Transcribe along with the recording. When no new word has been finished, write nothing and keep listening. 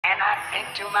think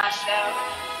to myself,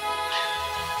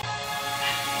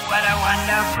 what a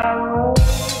wonderful.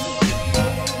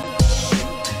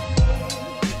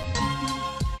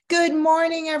 Good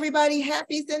morning, everybody.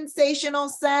 Happy Sensational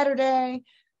Saturday.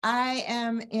 I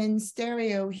am in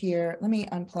stereo here. Let me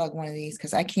unplug one of these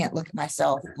because I can't look at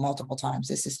myself multiple times.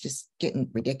 This is just getting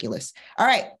ridiculous. All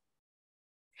right.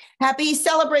 Happy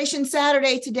Celebration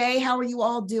Saturday today. How are you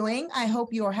all doing? I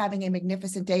hope you are having a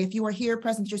magnificent day. If you are here,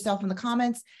 present yourself in the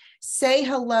comments. Say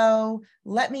hello.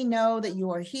 Let me know that you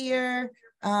are here.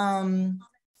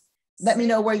 Let me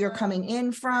know where you're coming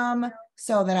in from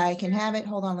so that I can have it.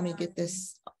 Hold on, let me get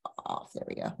this off. There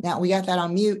we go. Now we got that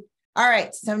on mute. All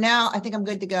right, so now I think I'm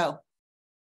good to go.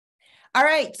 All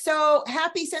right, so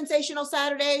happy Sensational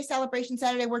Saturday, Celebration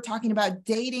Saturday. We're talking about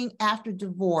dating after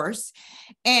divorce,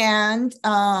 and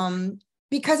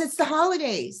because it's the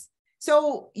holidays.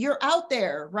 So you're out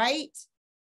there, right?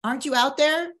 Aren't you out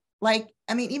there? Like,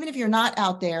 I mean, even if you're not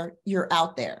out there, you're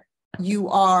out there. You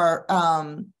are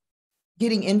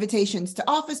getting invitations to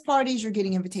office parties, you're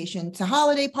getting invitations to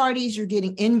holiday parties, you're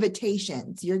getting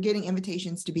invitations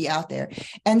to be out there.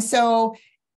 And so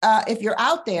if you're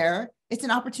out there, it's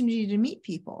an opportunity to meet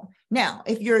people. Now,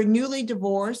 if you're newly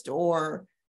divorced or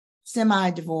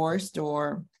semi-divorced,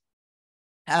 or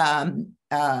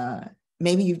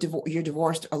maybe you're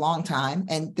divorced a long time,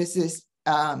 and this is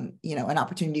an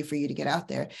opportunity for you to get out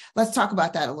there. Let's talk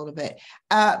about that a little bit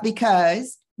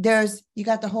because you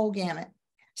got the whole gamut.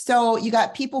 So you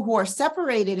got people who are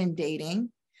separated in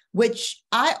dating, which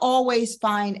I always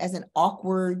find as an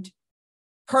awkward,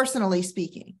 personally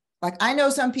speaking. Like, I know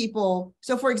some people,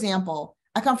 so for example,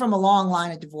 I come from a long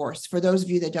line of divorce. For those of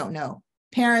you that don't know,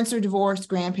 parents are divorced,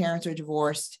 grandparents are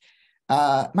divorced.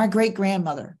 My great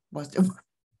grandmother was divorced.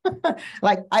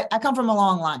 Like, I come from a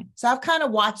long line. So I've kind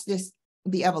of watched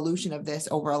the evolution of this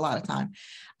over a lot of time.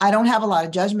 I don't have a lot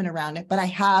of judgment around it, but I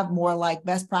have more like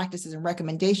best practices and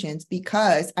recommendations,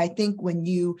 because I think when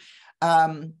you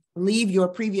leave your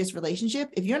previous relationship,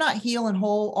 if you're not healed and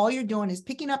whole, all you're doing is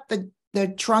picking up the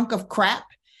trunk of crap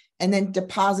and then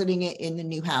depositing it in the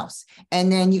new house.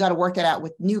 And then you got to work that out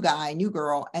with new guy, new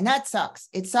girl. And that sucks.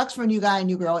 It sucks for new guy and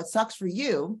new girl. It sucks for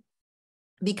you,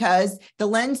 because the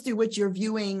lens through which you're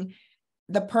viewing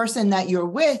the person that you're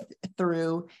with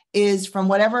through is from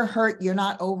whatever hurt you're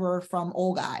not over from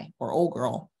old guy or old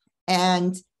girl.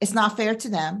 And it's not fair to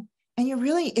them. And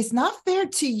it's not fair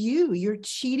to you. You're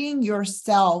cheating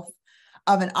yourself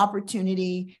of an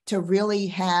opportunity to really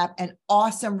have an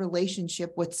awesome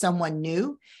relationship with someone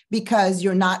new, because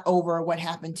you're not over what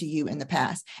happened to you in the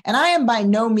past. And I am by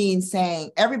no means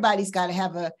saying everybody's got to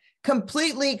have a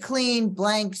completely clean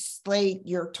blank slate.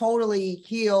 You're totally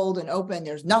healed and open.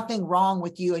 There's nothing wrong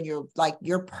with you, and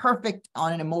you're perfect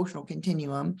on an emotional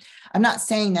continuum. I'm not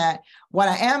saying that. What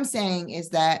I am saying is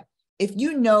that if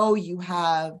you know you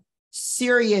have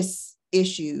serious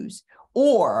issues,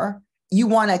 or you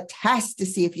want to test to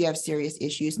see if you have serious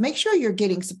issues, make sure you're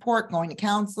getting support, going to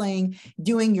counseling,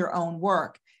 doing your own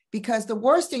work. Because the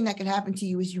worst thing that could happen to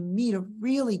you is you meet a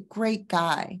really great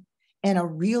guy and a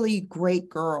really great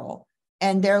girl,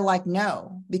 and they're like,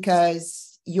 no,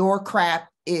 because your crap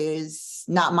is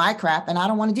not my crap, and I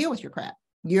don't want to deal with your crap.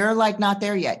 You're like not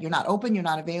there yet. You're not open. You're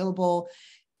not available.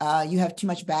 You have too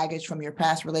much baggage from your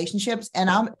past relationships, and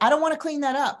I don't want to clean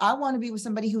that up. I want to be with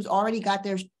somebody who's already got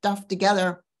their stuff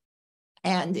together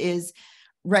and is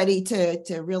ready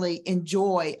to really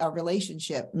enjoy a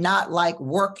relationship, not like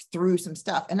work through some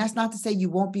stuff. And that's not to say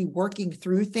you won't be working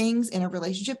through things in a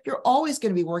relationship. You're always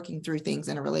going to be working through things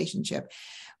in a relationship,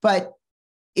 but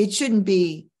it shouldn't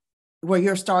be where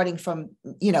you're starting from,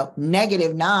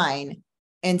 -9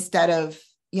 instead of,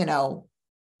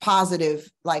 positive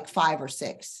like 5 or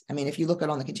 6. I mean, if you look at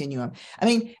it on the continuum,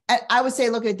 I would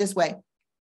say, look at it this way.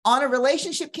 On a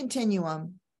relationship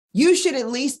continuum, you should at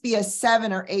least be a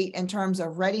 7 or 8 in terms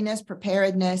of readiness,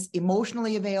 preparedness,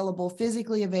 emotionally available,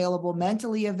 physically available,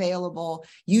 mentally available.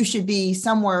 You should be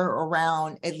somewhere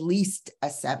around at least a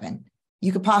 7.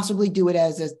 You could possibly do it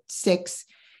as a 6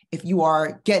 if you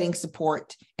are getting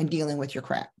support and dealing with your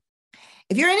crap.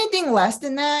 If you're anything less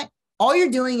than that, all you're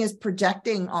doing is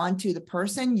projecting onto the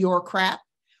person your crap,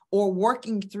 or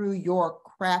working through your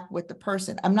crap with the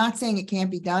person. I'm not saying it can't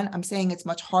be done. I'm saying it's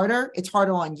much harder. It's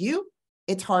harder on you.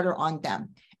 It's harder on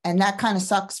them. And that kind of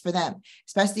sucks for them,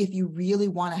 especially if you really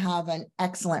want to have an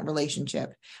excellent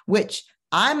relationship, which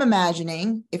I'm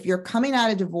imagining if you're coming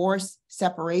out of divorce,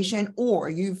 separation, or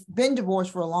you've been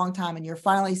divorced for a long time and you're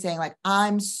finally saying like,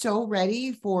 I'm so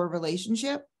ready for a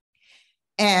relationship.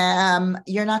 And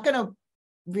you're not going to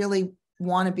really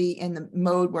want to be in the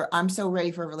mode where I'm so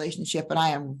ready for a relationship, but I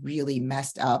am really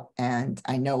messed up and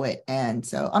I know it. And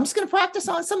so I'm just going to practice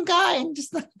on some guy and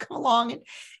just let him come along, and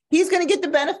he's going to get the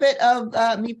benefit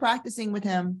of me practicing with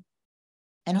him.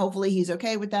 And hopefully he's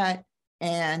okay with that.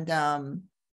 And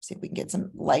see if we can get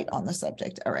some light on the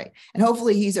subject. All right. And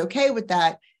hopefully he's okay with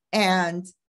that. And,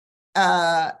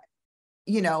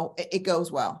 it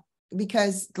goes well,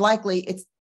 because likely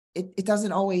it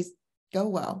doesn't always go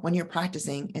well when you're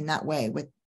practicing in that way with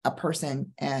a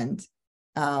person and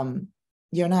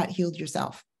you're not healed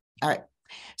yourself. All right.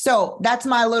 So that's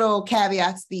my little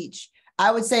caveat speech.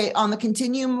 I would say on the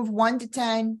continuum of 1 to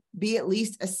 10, be at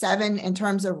least a 7 in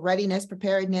terms of readiness,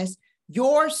 preparedness,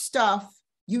 your stuff.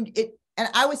 And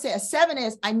I would say a 7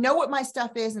 is, I know what my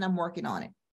stuff is and I'm working on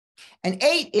it. An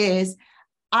 8 is,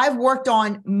 I've worked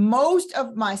on most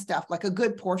of my stuff, like a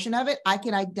good portion of it. I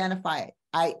can identify it.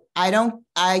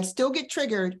 I still get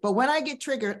triggered, but when I get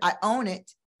triggered, I own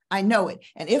it. I know it.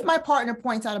 And if my partner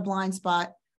points out a blind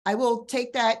spot, I will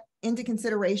take that into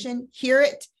consideration, hear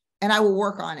it, and I will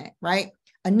work on it, right?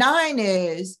 A 9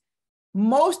 is,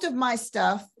 most of my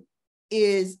stuff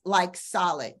is like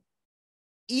solid.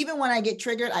 Even when I get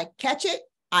triggered, I catch it,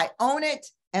 I own it,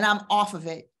 and I'm off of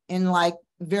it in like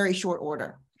very short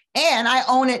order. And I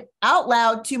own it out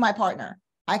loud to my partner.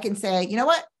 I can say, you know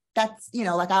what? That's,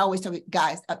 like I always tell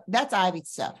guys, that's Ivy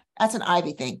stuff. That's an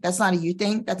Ivy thing. That's not a you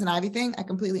thing. That's an Ivy thing. I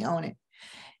completely own it.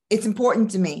 It's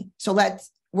important to me. So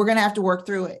we're going to have to work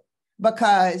through it,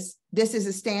 because this is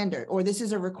a standard, or this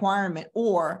is a requirement,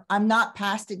 or I'm not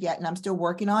past it yet and I'm still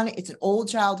working on it. It's an old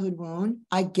childhood wound.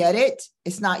 I get it.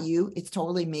 It's not you. It's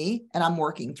totally me. And I'm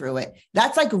working through it.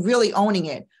 That's like really owning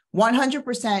it.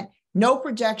 100%, no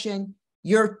projection.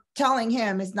 You're telling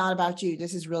him it's not about you.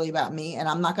 This is really about me. And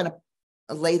I'm not going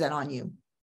to lay that on you.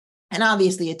 And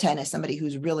obviously a 10 is somebody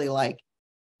who's really like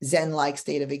Zen-like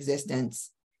state of existence.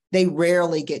 They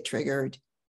rarely get triggered.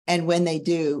 And when they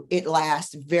do, it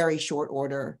lasts very short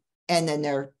order. And then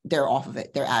they're off of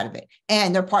it. They're out of it.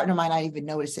 And their partner might not even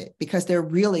notice it, because they're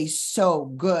really so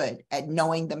good at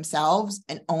knowing themselves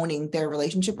and owning their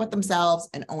relationship with themselves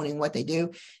and owning what they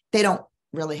do. They don't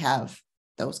really have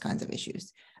those kinds of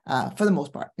issues for the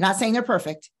most part. Not saying they're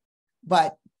perfect,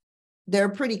 but they're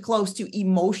pretty close to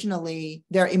emotionally.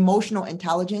 Their emotional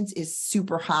intelligence is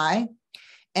super high.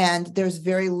 And there's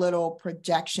very little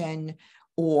projection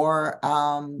or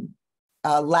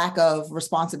lack of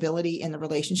responsibility in the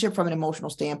relationship from an emotional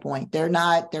standpoint. They're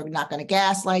not going to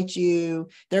gaslight you.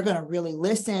 They're going to really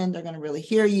listen. They're going to really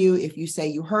hear you. If you say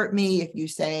you hurt me, if you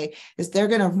say this, they're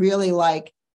going to really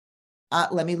like,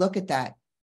 let me look at that,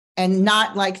 and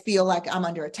not like feel like I'm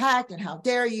under attack and how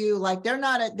dare you. Like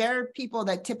they're people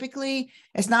that typically,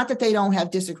 it's not that they don't have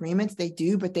disagreements. They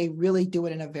do, but they really do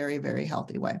it in a very, very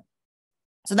healthy way.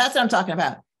 So that's what I'm talking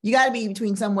about. You got to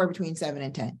be somewhere between 7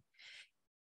 and 10.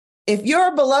 If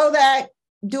you're below that,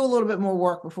 do a little bit more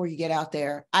work before you get out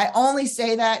there. I only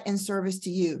say that in service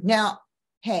to you. Now,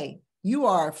 hey, you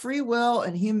are a free will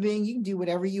and human being. You can do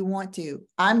whatever you want to.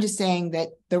 I'm just saying that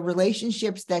the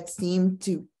relationships that seem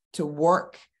to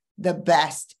work the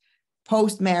best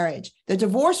post-marriage, the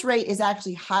divorce rate is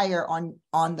actually higher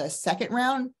on the second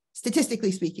round,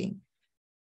 statistically speaking,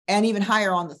 and even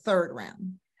higher on the third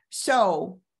round.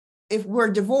 So if we're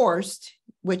divorced,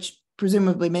 which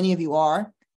presumably many of you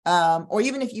are, or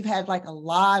even if you've had like a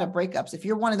lot of breakups, if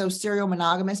you're one of those serial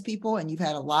monogamous people and you've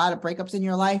had a lot of breakups in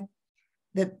your life,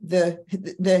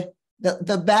 the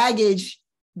baggage,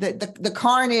 the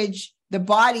carnage, the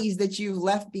bodies that you've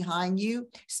left behind you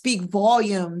speak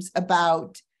volumes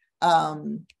about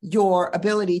your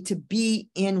ability to be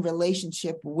in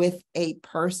relationship with a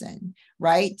person,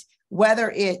 right?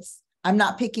 Whether it's, I'm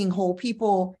not picking whole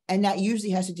people, and that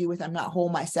usually has to do with I'm not whole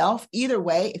myself. Either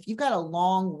way, if you've got a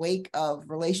long wake of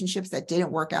relationships that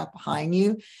didn't work out behind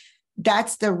you,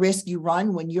 that's the risk you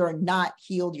run when you're not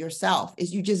healed yourself,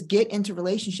 is you just get into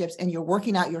relationships and you're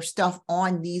working out your stuff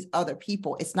on these other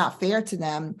people. It's not fair to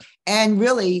them. And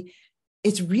really,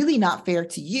 it's really not fair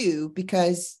to you,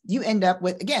 because you end up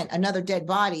with, again, another dead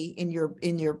body in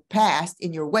your past,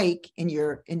 in your wake, in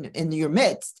your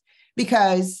midst,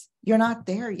 because you're not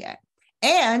there yet.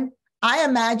 And I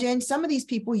imagine some of these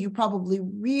people you probably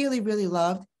really, really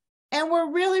loved and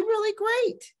were really, really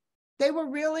great. They were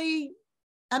really,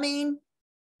 I mean,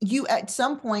 you at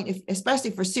some point,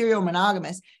 especially for serial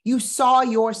monogamous, you saw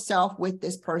yourself with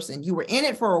this person. You were in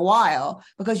it for a while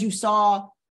because you saw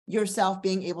yourself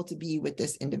being able to be with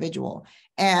this individual.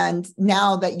 And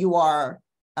now that you are,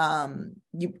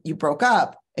 you broke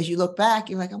up, as you look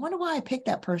back, you're like, I wonder why I picked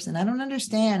that person. I don't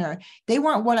understand. Or they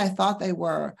weren't what I thought they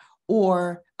were.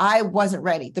 or I wasn't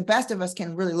ready. The best of us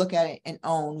can really look at it and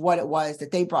own what it was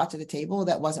that they brought to the table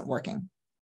that wasn't working.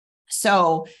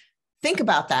 So think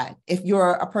about that. If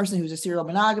you're a person who's a serial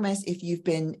monogamous, if you've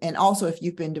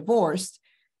been divorced,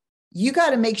 you got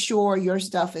to make sure your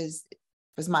stuff is,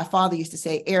 as my father used to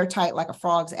say, airtight like a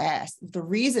frog's ass. The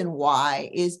reason why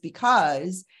is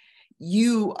because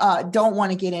you don't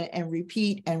want to get in and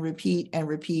repeat and repeat and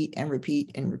repeat and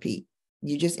repeat and repeat.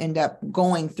 You just end up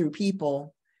going through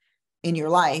people in your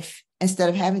life instead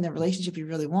of having the relationship you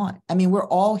really want. I mean, we're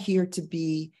all here to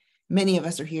be, many of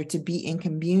us are here to be in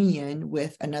communion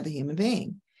with another human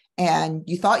being. And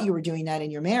you thought you were doing that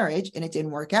in your marriage and it didn't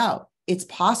work out. It's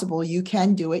possible you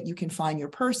can do it. You can find your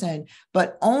person,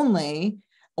 but only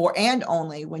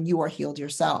when you are healed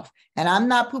yourself. And I'm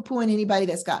not poo-pooing anybody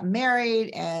that's gotten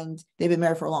married and they've been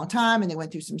married for a long time and they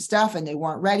went through some stuff and they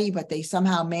weren't ready, but they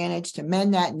somehow managed to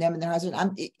mend that, and them and their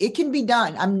husband. It can be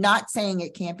done. I'm not saying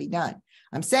it can't be done.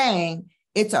 I'm saying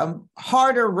it's a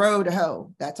harder road to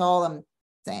hoe. That's all I'm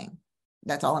saying.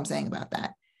 That's all I'm saying about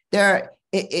that.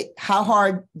 How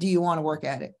hard do you want to work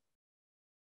at it?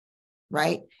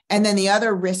 Right? And then the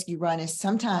other risk you run is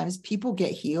sometimes people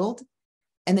get healed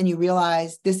and then you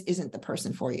realize this isn't the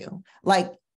person for you.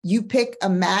 Like you pick a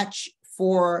match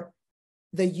for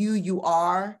the you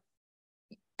are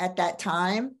at that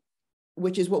time,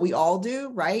 which is what we all do,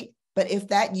 right? But if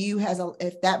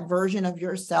that version of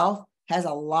yourself has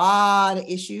a lot of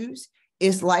issues,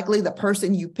 it's likely the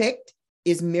person you picked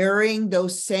is mirroring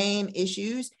those same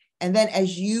issues. And then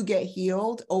as you get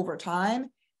healed over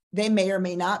time, they may or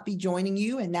may not be joining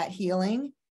you in that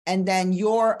healing. And then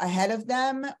you're ahead of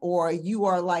them, or you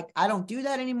are like, I don't do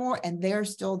that anymore. And they're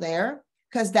still there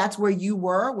because that's where you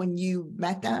were when you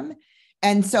met them.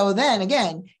 And so then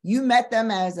again, you met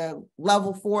them as a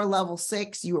level 4, level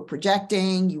 6, you were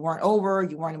projecting, you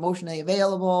weren't emotionally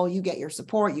available, you get your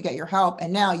support, you get your help.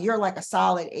 And now you're like a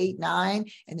solid 8, 9.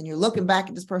 And then you're looking back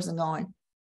at this person going,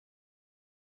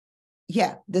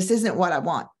 yeah, this isn't what I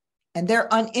want. And they're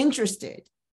uninterested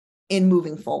in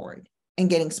moving forward and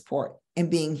getting support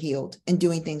and being healed and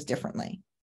doing things differently.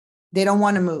 They don't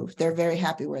want to move. They're very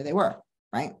happy where they were,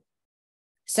 right?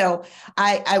 So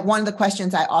one of the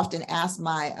questions I often ask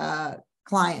my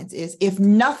clients is, if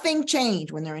nothing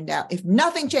changed when they're in doubt, if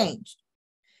nothing changed,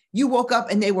 you woke up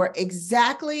and they were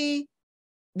exactly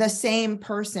the same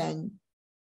person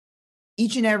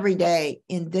each and every day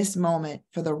in this moment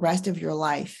for the rest of your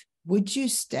life, would you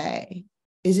stay?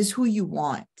 Is this who you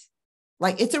want?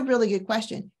 Like, it's a really good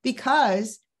question,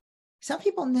 because some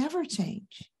people never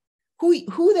change.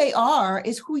 Who they are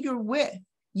is who you're with.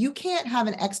 You can't have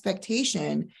an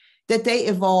expectation that they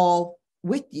evolve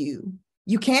with you.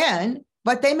 You can,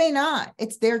 but they may not.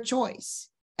 It's their choice.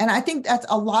 And I think that's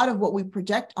a lot of what we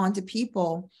project onto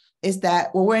people, is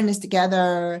that, well, we're in this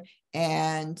together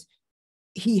and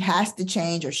he has to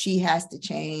change or she has to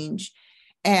change.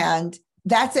 And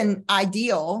that's an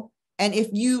ideal. And if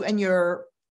you and your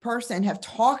person have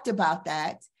talked about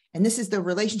that, and this is the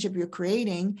relationship you're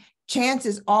creating,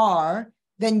 chances are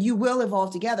then you will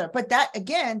evolve together. But that,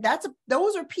 again,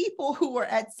 those are people who are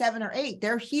at 7 or 8.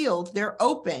 They're healed, they're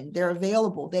open, they're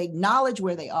available, they acknowledge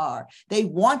where they are, they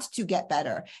want to get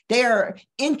better, they're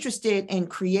interested in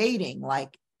creating,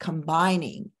 like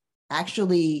combining,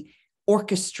 actually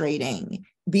orchestrating,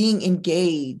 being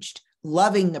engaged,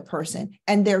 loving the person,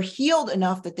 and they're healed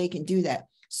enough that they can do that.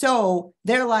 So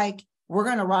they're like, we're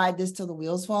going to ride this till the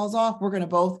wheels falls off. We're going to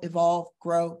both evolve,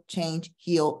 grow, change,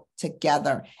 heal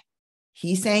together.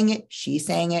 He's saying it, she's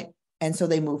saying it. And so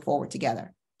they move forward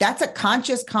together. That's a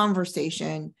conscious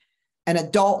conversation, an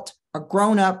adult, a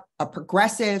grown-up, a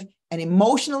progressive, an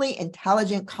emotionally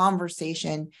intelligent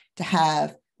conversation to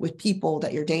have with people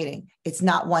that you're dating. It's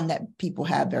not one that people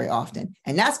have very often.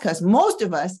 And that's because most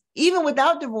of us, even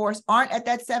without divorce, aren't at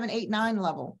that 7, 8, 9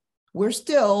 level. We're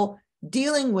still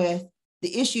dealing with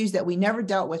the issues that we never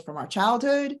dealt with from our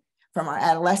childhood, from our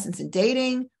adolescence and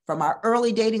dating, from our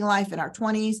early dating life in our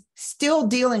 20s, still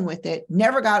dealing with it,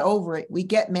 never got over it. We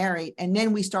get married, and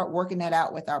then we start working that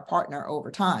out with our partner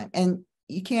over time. And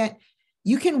you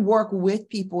can work with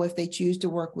people if they choose to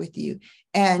work with you.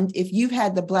 And if you've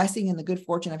had the blessing and the good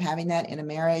fortune of having that in a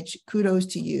marriage, kudos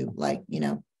to you, like,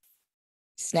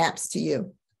 snaps to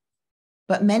you.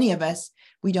 But many of us,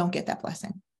 we don't get that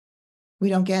blessing. We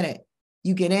don't get it.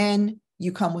 You get in,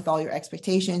 you come with all your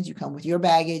expectations, you come with your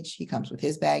baggage, he comes with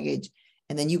his baggage,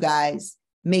 and then you guys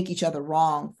make each other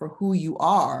wrong for who you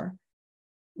are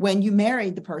when you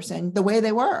married the person the way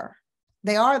they were.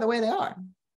 They are the way they are.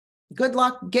 Good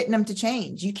luck getting them to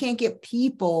change. You can't get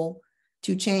people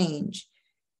to change.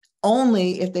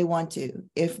 only if they want to.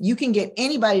 If you can get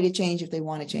anybody to change if they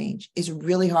want to change, it's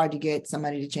really hard to get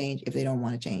somebody to change if they don't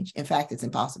want to change. In fact, it's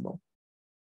impossible.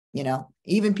 You know,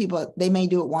 even people, they may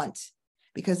do it once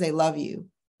because they love you,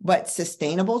 but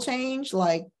sustainable change,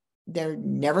 like they're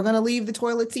never going to leave the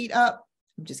toilet seat up.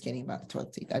 I'm just kidding about the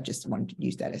toilet seat. I just wanted to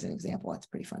use that as an example. That's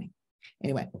pretty funny.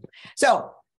 Anyway,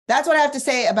 so that's what I have to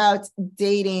say about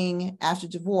dating after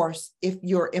divorce. If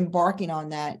you're embarking on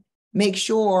that, make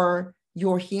sure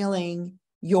you're healing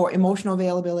your emotional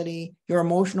availability, your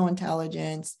emotional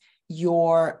intelligence,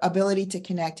 your ability to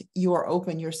connect. You're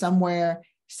open. You're somewhere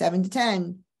 7 to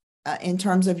 10 in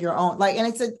terms of your own, like, and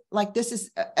it's this is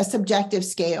a subjective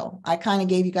scale. I kind of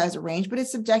gave you guys a range, but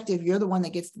it's subjective. You're the one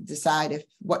that gets to decide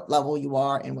what level you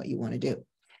are and what you want to do.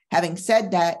 Having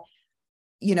said that,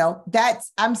 you know,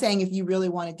 I'm saying if you really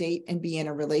want to date and be in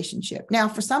a relationship. Now,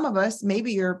 for some of us,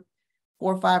 maybe you're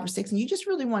 4 or 5 or 6 and you just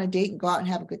really want to date and go out and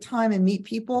have a good time and meet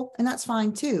people, and that's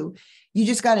fine too. You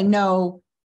just got to know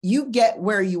you get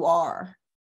where you are,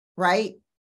 right?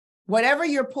 Whatever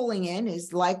you're pulling in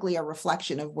is likely a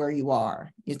reflection of where you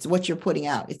are. It's what you're putting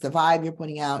out. It's the vibe you're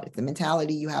putting out. It's the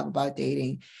mentality you have about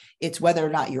dating. It's whether or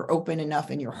not you're open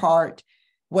enough in your heart.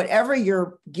 Whatever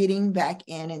you're getting back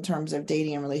in terms of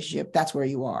dating and relationship, that's where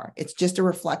you are. It's just a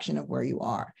reflection of where you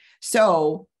are.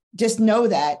 So just know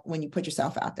that when you put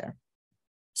yourself out there.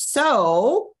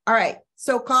 So, all right.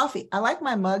 So coffee. I like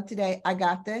my mug today. I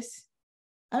got this.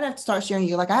 I'm gonna have to start sharing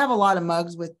you. Like I have a lot of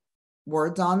mugs with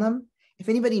words on them. If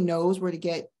anybody knows where to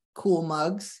get cool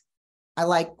mugs, I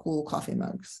like cool coffee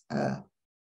mugs.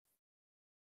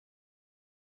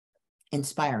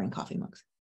 Inspiring coffee mugs.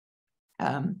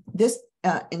 This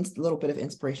little bit of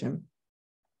inspiration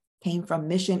came from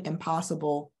Mission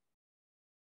Impossible,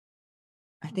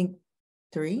 I think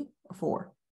 3 or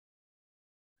 4.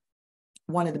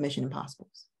 One of the Mission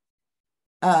Impossibles.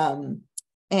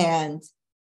 And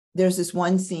there's this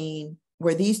one scene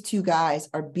where these 2 guys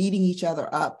are beating each other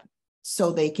up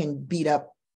so they can beat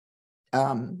up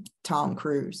Tom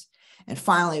Cruise. And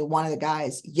finally, one of the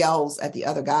guys yells at the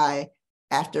other guy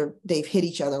after they've hit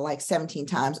each other like 17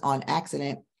 times on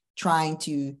accident, trying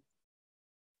to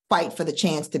fight for the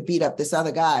chance to beat up this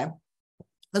other guy.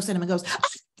 Looks at him and goes, ah,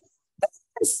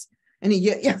 and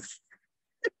he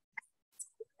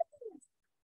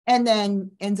and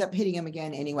then ends up hitting him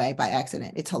again anyway by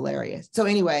accident. It's hilarious. So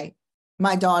anyway,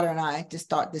 my daughter and I just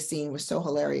thought the scene was so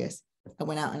hilarious. I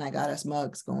went out and I got us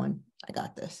mugs going, I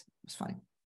got this. It was funny.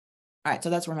 All right,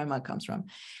 so that's where my mug comes from.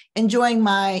 Enjoying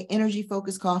my energy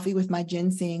focused coffee with my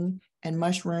ginseng and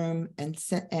mushroom and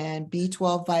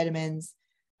B12 vitamins.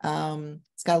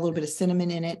 It's got a little bit of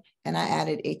cinnamon in it, and I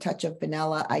added a touch of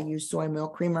vanilla. I use soy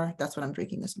milk creamer. That's what I'm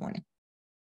drinking this morning.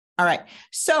 All right,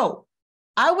 so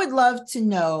I would love to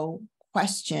know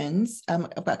questions.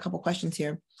 I've got a couple questions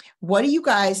here. What do you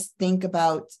guys think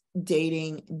about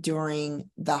dating during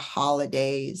the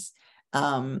holidays?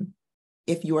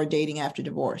 If you are dating after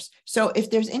divorce. So if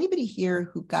there's anybody here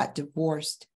who got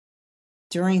divorced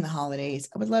during the holidays,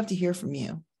 I would love to hear from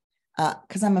you.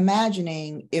 Because I'm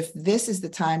imagining if this is the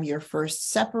time you're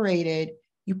first separated,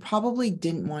 you probably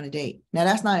didn't want to date. Now,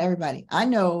 that's not everybody. I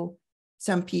know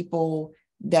some people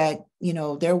that, you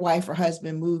know, their wife or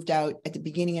husband moved out at the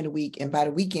beginning of the week, and by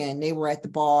the weekend, they were at the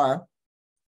bar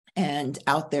and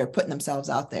out there putting themselves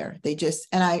out there. They just,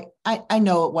 and I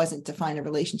know it wasn't to find a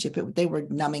relationship. They were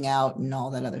numbing out and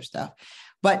all that other stuff,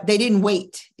 but they didn't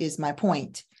wait, is my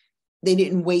point. They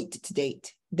didn't wait to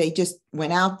date. They just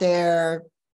went out there,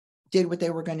 did what they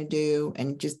were going to do,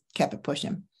 and just kept it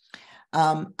pushing.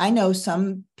 I know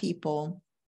some people,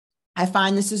 I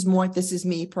find this is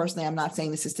me personally. I'm not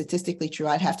saying this is statistically true.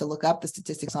 I'd have to look up the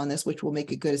statistics on this, which will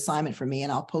make a good assignment for me,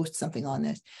 and I'll post something on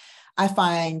this. I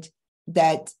find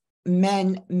that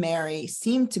men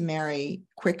seem to marry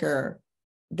quicker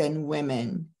than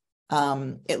women,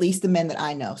 at least the men that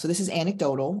I know. So this is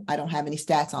anecdotal. I don't have any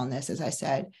stats on this. As I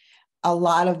said, a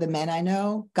lot of the men I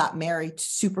know got married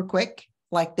super quick.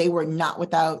 Like they were not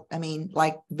without,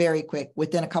 like very quick,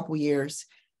 within a couple of years,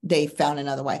 they found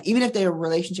another wife, even if their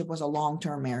relationship was a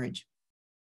long-term marriage.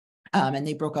 And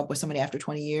they broke up with somebody after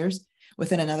 20 years,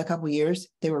 within another couple of years,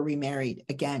 they were remarried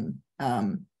again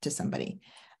to somebody.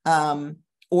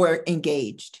 Or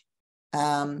engaged.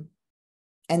 And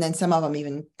then some of them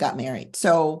even got married.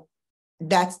 So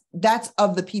that's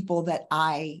of the people that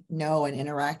I know and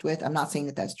interact with. I'm not saying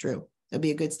that that's true. It'll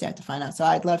be a good stat to find out. So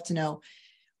I'd love to know,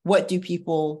 what do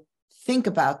people think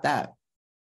about that?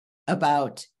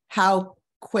 About how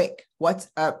quick, what's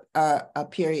a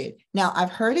period? Now,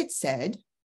 I've heard it said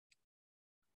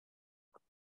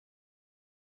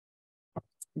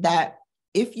that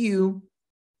if you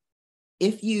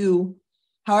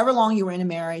however long you were in a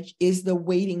marriage is the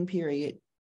waiting period.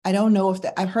 I don't know if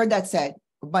that, I've heard that said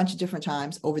a bunch of different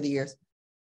times over the years.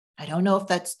 I don't know if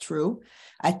that's true.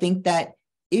 I think that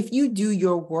if you do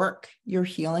your work, your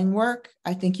healing work,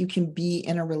 I think you can be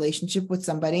in a relationship with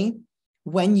somebody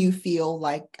when you feel,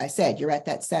 like I said, you're at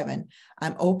that 7.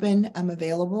 I'm open, I'm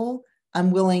available,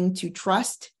 I'm willing to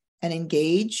trust and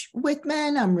engage with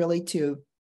men. I'm willing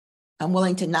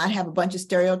to not have a bunch of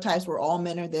stereotypes where all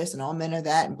men are this and all men are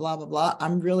that and blah, blah, blah.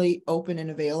 I'm really open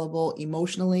and available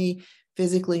emotionally,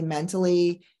 physically,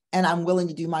 mentally, and I'm willing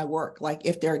to do my work. Like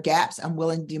if there are gaps, I'm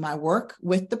willing to do my work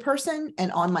with the person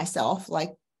and on myself,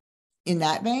 like in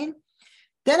that vein.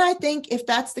 Then I think if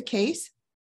that's the case,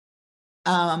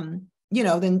 then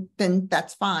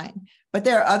that's fine. But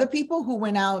there are other people who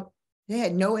went out, they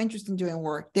had no interest in doing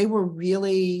work. They were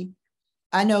really,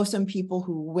 I know some people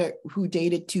who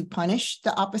dated to punish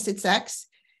the opposite sex.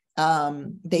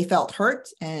 They felt hurt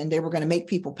and they were going to make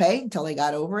people pay until they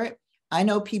got over it. I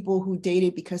know people who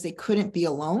dated because they couldn't be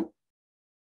alone.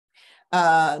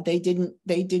 They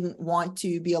didn't want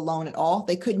to be alone at all.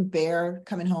 They couldn't bear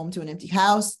coming home to an empty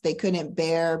house. They couldn't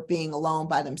bear being alone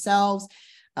by themselves.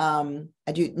 I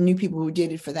knew people who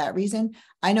dated for that reason.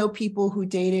 I know people who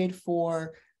dated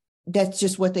for, that's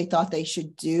just what they thought they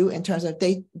should do in terms of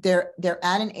they're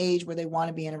at an age where they want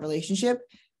to be in a relationship,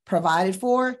 provided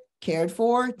for, cared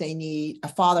for. They need a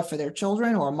father for their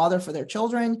children or a mother for their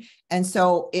children. And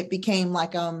so it became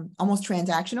like almost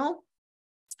transactional.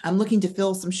 I'm looking to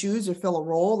fill some shoes or fill a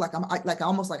role, like I'm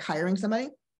almost like hiring somebody.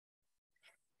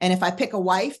 And if I pick a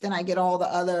wife, then I get all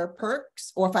the other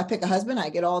perks. Or if I pick a husband, I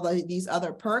get all these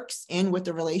other perks in with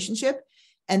the relationship.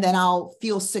 And then I'll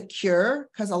feel secure,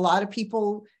 because a lot of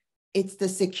people, it's the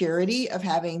security of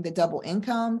having the double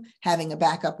income, having a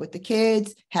backup with the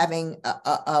kids, having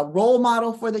a role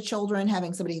model for the children,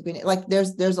 having somebody who can, like,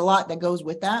 there's a lot that goes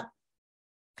with that.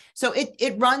 So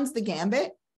it runs the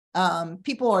gambit.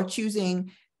 People are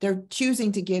choosing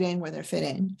to get in where they're fit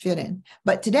in.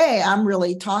 But today I'm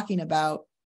really talking about,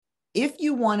 if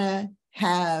you want to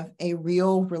have a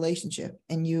real relationship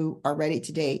and you are ready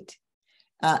to date,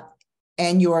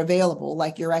 and you're available,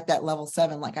 like you're at that level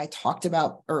 7, like I talked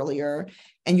about earlier,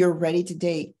 and you're ready to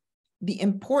date, the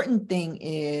important thing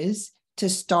is to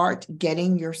start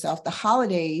getting yourself, the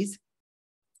holidays,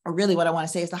 or really what I want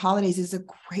to say is the holidays is a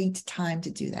great time to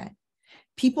do that.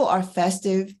 People are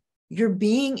festive. You're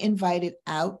being invited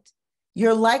out.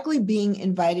 You're likely being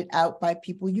invited out by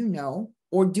people you know,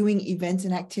 or doing events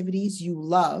and activities you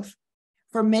love.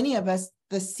 For many of us,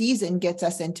 the season gets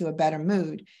us into a better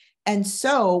mood. And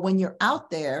so when you're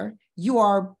out there, you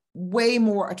are way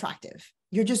more attractive.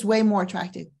 You're just way more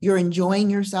attractive. You're enjoying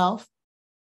yourself.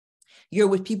 You're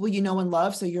with people you know and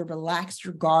love, so you're relaxed.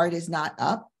 Your guard is not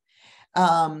up.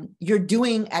 You're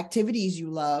doing activities you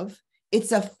love.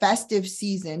 It's a festive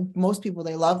season. Most people,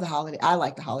 they love the holiday. I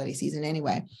like the holiday season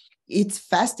anyway. It's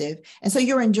festive. And so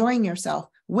you're enjoying yourself.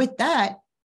 With that,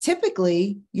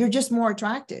 typically, you're just more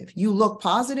attractive. You look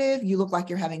positive. You look like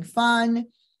you're having fun.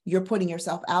 You're putting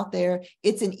yourself out there.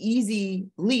 It's an easy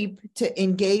leap to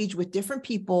engage with different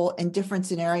people and different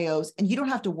scenarios, and you don't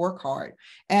have to work hard.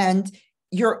 And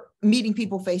you're meeting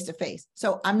people face to face.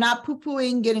 So I'm not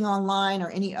poo-pooing getting online or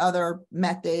any other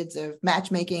methods of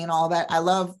matchmaking and all that. I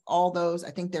love all those.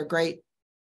 I think they're great.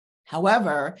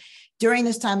 However, during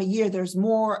this time of year, there's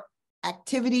more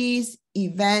activities,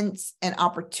 events, and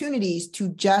opportunities to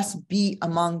just be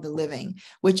among the living,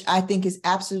 which I think is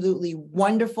absolutely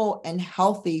wonderful and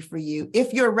healthy for you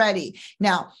if you're ready.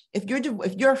 Now, if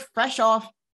you're fresh off,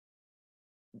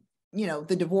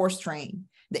 the divorce train,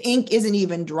 the ink isn't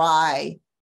even dry,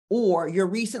 or you're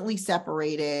recently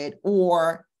separated,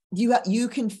 or you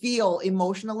can feel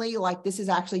emotionally like this is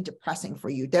actually depressing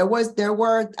for you. There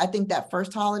were, I think, that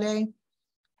first holiday,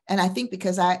 and I think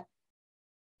because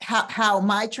how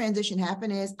my transition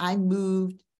happened is I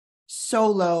moved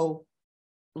solo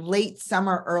late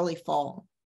summer, early fall.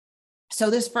 So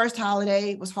this first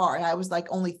holiday was hard. I was like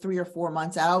only 3 or 4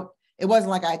 months out. It wasn't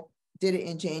like I did it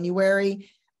in January.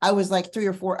 I was like 3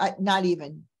 or 4, not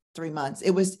even 3 months.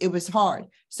 It was hard.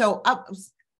 So I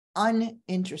was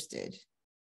uninterested.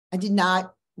 I did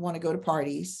not want to go to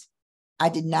parties. I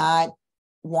did not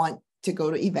want to go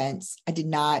to events. I did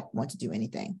not want to do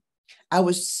anything. I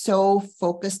was so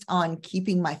focused on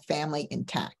keeping my family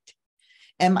intact.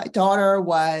 And my daughter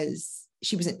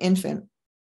she was an infant.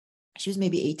 She was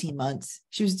maybe 18 months.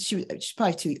 She's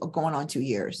probably going on 2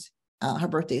 years. Her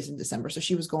birthday is in December. So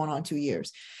she was going on 2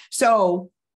 years.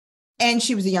 And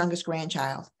she was the youngest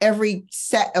grandchild. Every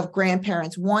set of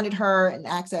grandparents wanted her and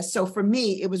access. So for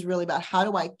me, it was really about how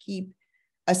do I keep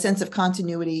a sense of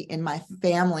continuity in my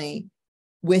family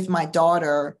with my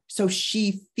daughter, so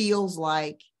she feels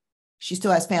like she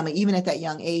still has family, even at that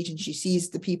young age, and she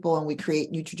sees the people and we create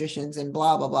new traditions and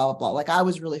blah, blah, blah, blah, blah. Like I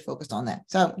was really focused on that.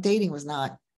 So dating was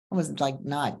not, I was like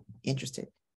not interested,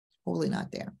 totally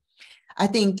not there. I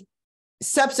think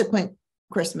subsequent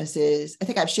Christmases, I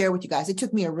think I've shared with you guys, it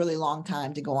took me a really long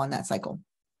time to go on that cycle.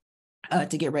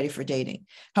 To get ready for dating.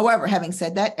 However, having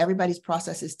said that, everybody's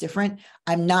process is different.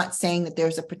 I'm not saying that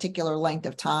there's a particular length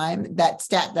of time. That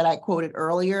stat that I quoted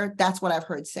earlier, that's what I've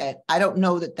heard said. I don't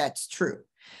know that that's true.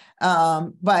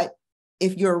 But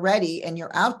if you're ready and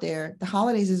you're out there, the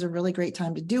holidays is a really great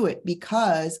time to do it,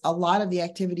 because a lot of the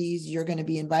activities you're going to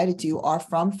be invited to are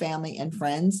from family and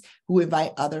friends who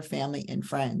invite other family and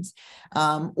friends.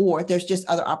 Or there's just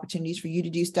other opportunities for you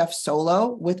to do stuff solo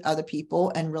with other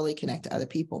people and really connect to other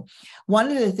people.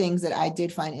 One of the things that I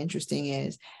did find interesting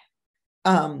is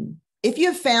if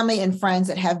you have family and friends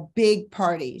that have big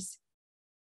parties,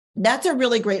 that's a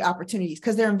really great opportunity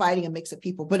because they're inviting a mix of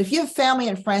people. But if you have family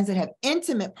and friends that have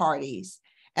intimate parties,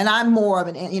 and I'm more of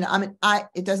an,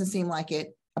 it doesn't seem like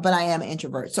it, but I am an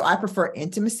introvert. So I prefer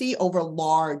intimacy over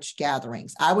large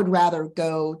gatherings. I would rather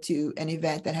go to an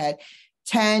event that had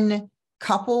 10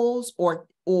 couples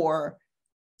or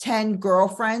 10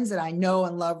 girlfriends that I know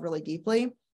and love really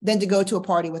deeply than to go to a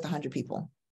party with 100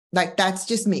 people. Like that's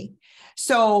just me.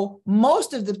 So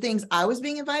most of the things I was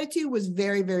being invited to was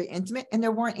very, very intimate, and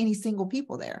there weren't any single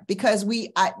people there because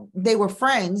they were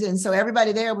friends. And so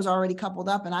everybody there was already coupled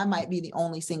up, and I might be the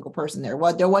only single person there.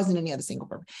 Well, there wasn't any other single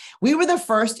person. We were the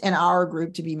first in our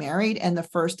group to be married and the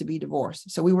first to be divorced.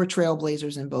 So we were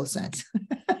trailblazers in both senses,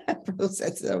 both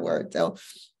senses of the word. So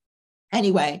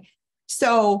anyway,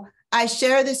 so I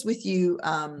share this with you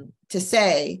to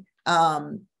say,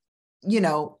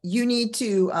 you need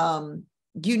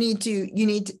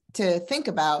to think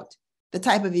about the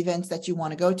type of events that you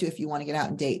want to go to if you want to get out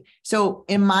and date. So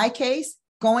in my case,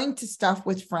 going to stuff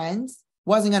with friends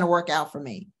wasn't going to work out for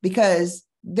me because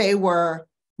they were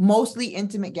mostly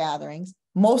intimate gatherings.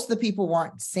 Most of the people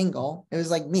weren't single. It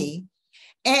was like me.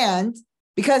 And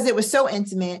because it was so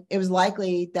intimate, it was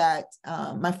likely that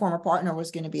my former partner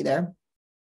was going to be there.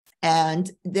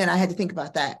 And then I had to think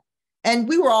about that. And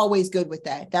we were always good with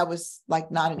that. That was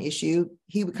like not an issue.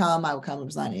 He would come, I would come. It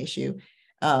was not an issue.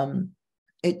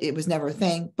 It was never a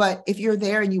thing. But if you're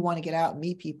there and you want to get out and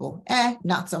meet people,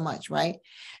 not so much, right?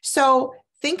 So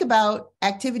think about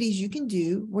activities you can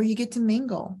do where you get to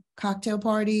mingle, cocktail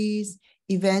parties,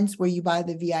 events where you buy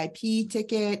the VIP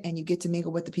ticket and you get to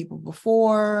mingle with the people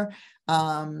before.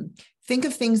 Think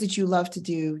of things that you love to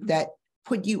do that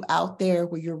put you out there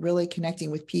where you're really connecting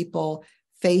with people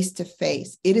face to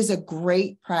face. It is a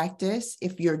great practice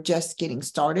if you're just getting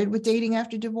started with dating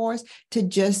after divorce to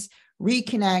just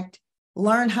reconnect,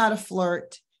 learn how to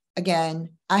flirt. Again,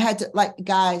 I had to, like,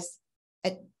 guys,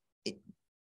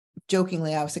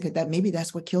 jokingly, I was thinking that maybe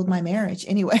that's what killed my marriage.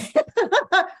 Anyway,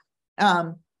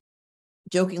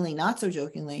 jokingly, not so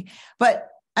jokingly, but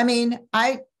I mean,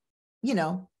 I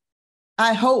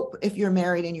hope if you're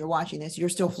married and you're watching this, you're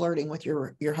still flirting with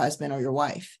your husband or your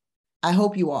wife. I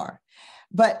hope you are.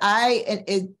 But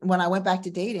when I went back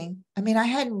to dating, I mean, I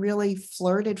hadn't really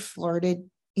flirted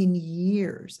in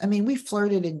years. I mean, we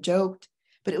flirted and joked,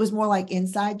 but it was more like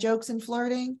inside jokes and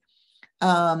flirting.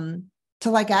 To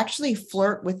like actually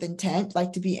flirt with intent,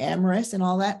 like to be amorous and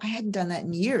all that. I hadn't done that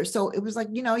in years. So it was like,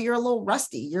 you're a little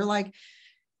rusty. You're like,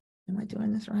 am I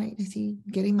doing this right? Is he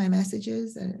getting my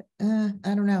messages? I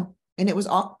don't know. And it was,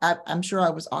 I'm sure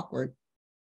I was awkward.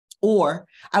 Or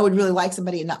I would really like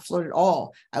somebody and not flirt at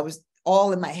all. I was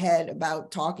all in my head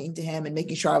about talking to him and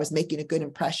making sure I was making a good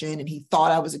impression. And he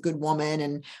thought I was a good woman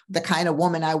and the kind of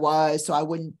woman I was. So I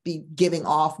wouldn't be giving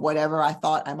off whatever I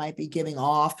thought I might be giving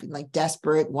off, like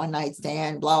desperate one night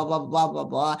stand, blah, blah, blah, blah,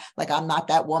 blah. Like, I'm not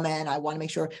that woman. I want to make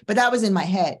sure, but that was in my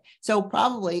head. So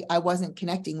probably I wasn't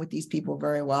connecting with these people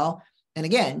very well. And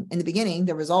again, in the beginning,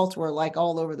 the results were like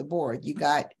all over the board. You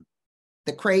got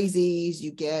the crazies,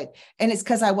 and it's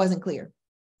because I wasn't clear.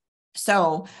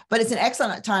 So, but it's an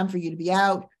excellent time for you to be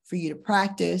out, for you to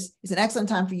practice. It's an excellent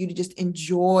time for you to just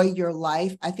enjoy your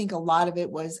life. I think a lot of it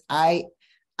was, I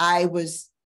was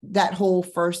that whole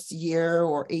first year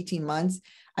or 18 months,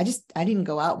 I didn't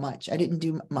go out much. I didn't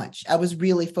do much. I was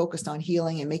really focused on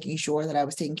healing and making sure that I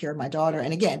was taking care of my daughter.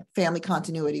 And again, family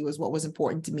continuity was what was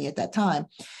important to me at that time.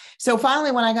 So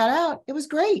finally, when I got out, it was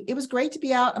great. It was great to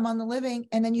be out among the living.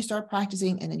 And then you start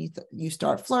practicing, and then you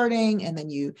start flirting, and then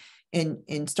you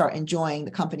start enjoying the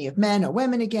company of men or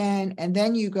women again. And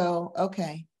then you go,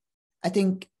 okay, I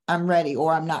think I'm ready,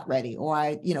 or I'm not ready,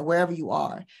 or wherever you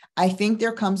are. I think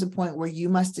there comes a point where you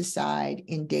must decide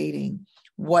in dating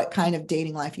what kind of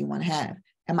dating life you want to have.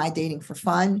 Am I dating for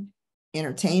fun,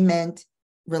 entertainment,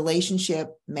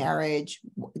 relationship, marriage,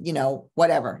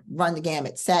 whatever, run the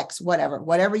gamut, sex,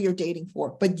 whatever you're dating for.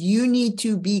 But you need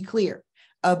to be clear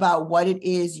about what it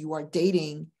is you are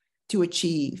dating to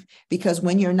achieve. Because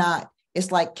when you're not,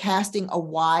 it's like casting a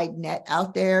wide net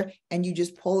out there and you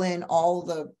just pull in all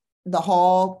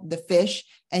the fish,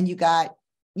 and you got,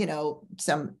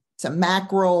 some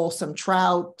mackerel, some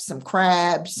trout, some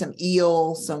crabs, some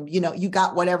eel, you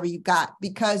got whatever you got,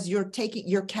 because you're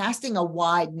casting a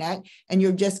wide net and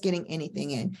you're just getting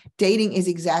anything in. Dating is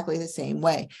exactly the same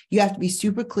way. You have to be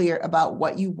super clear about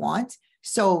what you want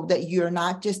so that you're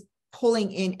not just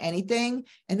pulling in anything.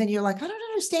 And then you're like, I don't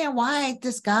understand why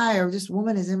this guy or this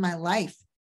woman is in my life.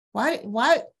 Why?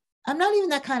 I'm not even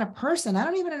that kind of person. I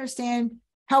don't even understand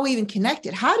how we even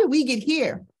connected. How did we get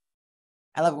here?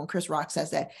 I love when Chris Rock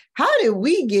says that. How did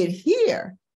we get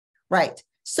here? Right.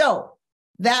 So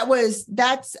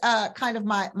that's kind of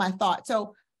my thought.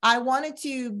 So I wanted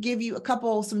to give you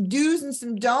some do's and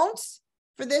some don'ts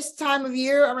for this time of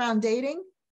year around dating.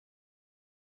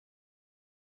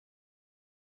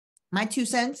 My 2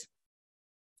 cents,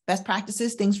 best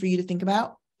practices, things for you to think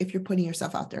about if you're putting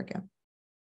yourself out there again.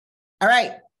 All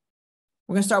right.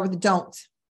 We're going to start with the don'ts,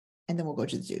 and then we'll go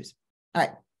to the do's. All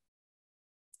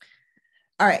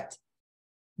right.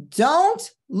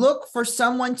 Don't look for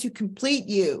someone to complete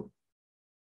you.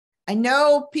 I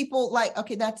know people like,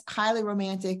 okay, that's highly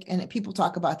romantic, and people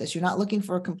talk about this. You're not looking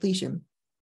for a completion.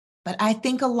 But I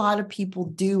think a lot of people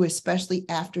do, especially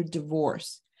after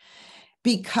divorce,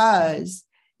 because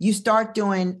you start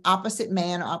doing opposite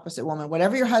man or opposite woman.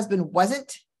 Whatever your husband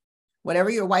wasn't,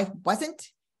 whatever your wife wasn't,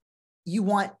 you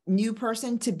want new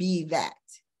person to be that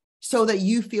so that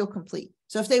you feel complete.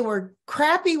 So if they were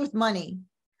crappy with money,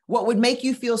 what would make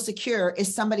you feel secure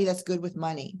is somebody that's good with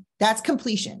money. That's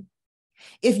completion.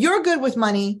 If you're good with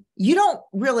money, you don't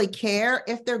really care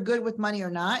if they're good with money or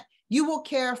not. You will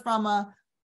care from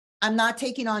I'm not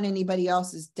taking on anybody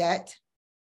else's debt,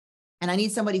 and I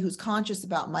need somebody who's conscious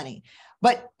about money.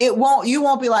 But you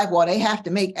won't be like, well, they have to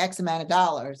make X amount of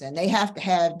dollars, and they have to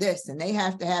have this, and they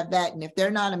have to have that. And if they're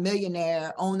not a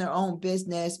millionaire, own their own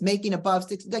business, making above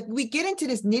 6, like we get into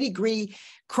this nitty-gritty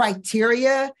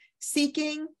criteria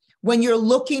seeking when you're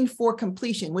looking for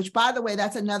completion, which, by the way,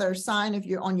 that's another sign if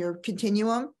you're on your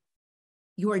continuum.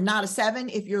 You are not a 7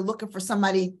 if you're looking for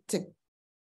somebody to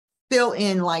fill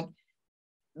in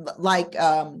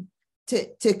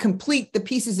to complete the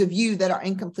pieces of you that are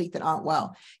incomplete, that aren't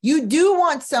well. You do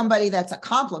want somebody that's a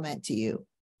compliment to you,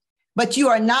 but you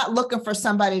are not looking for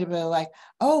somebody to be like,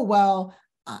 oh, well,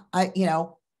 I'm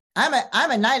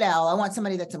a night owl. I want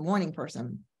somebody that's a morning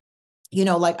person. I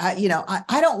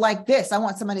don't like this. I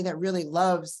want somebody that really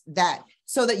loves that,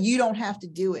 so that you don't have to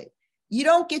do it. You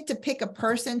don't get to pick a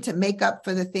person to make up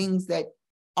for the things that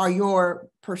are your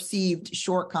perceived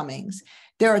shortcomings.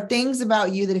 There are things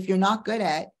about you that if you're not good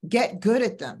at, get good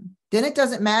at them. Then it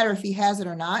doesn't matter if he has it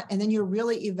or not. And then you're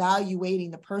really evaluating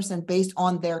the person based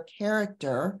on their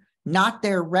character, not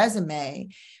their resume.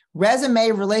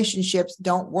 Resume relationships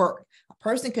don't work. A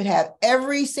person could have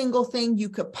every single thing you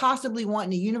could possibly want in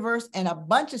the universe and a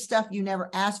bunch of stuff you never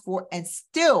asked for, and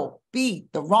still be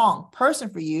the wrong person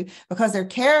for you because their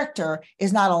character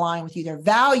is not aligned with you. Their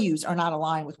values are not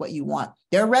aligned with what you want.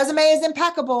 Their resume is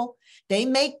impeccable. They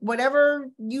make whatever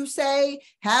you say,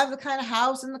 have the kind of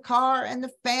house and the car and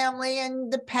the family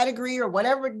and the pedigree or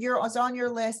whatever is on your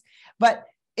list. But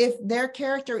if their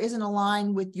character isn't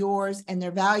aligned with yours and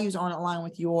their values aren't aligned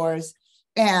with yours,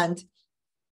 and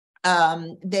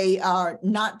they are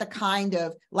not the kind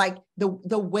of like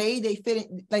the way they fit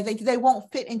in, like they won't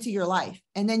fit into your life.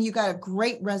 And then you got a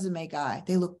great resume guy.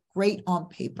 They look great on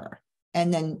paper.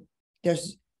 And then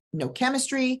there's no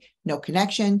chemistry, no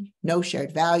connection, no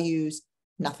shared values,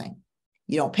 nothing.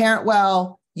 You don't parent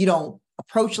well. You don't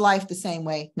approach life the same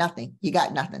way. Nothing. You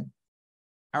got nothing.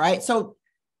 All right. So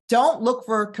don't look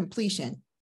for completion.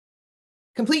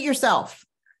 Complete yourself.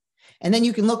 And then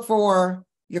you can look for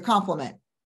your complement.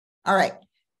 All right.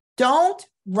 Don't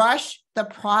rush the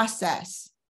process.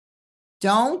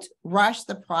 Don't rush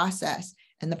the process.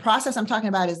 And the process I'm talking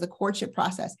about is the courtship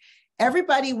process.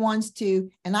 Everybody wants to,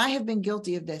 and I have been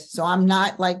guilty of this, so I'm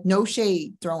not like no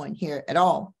shade throwing here at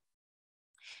all.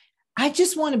 I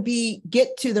just want to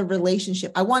get to the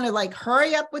relationship. I want to like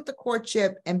hurry up with the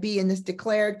courtship and be in this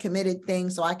declared committed thing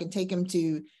so I can take him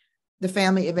to the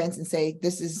family events and say,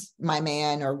 this is my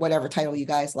man, or whatever title you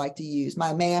guys like to use.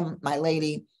 My man, my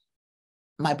lady,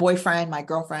 my boyfriend, my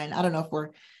girlfriend. I don't know if we're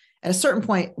at a certain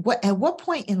point. At what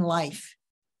point in life?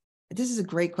 This is a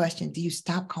great question. Do you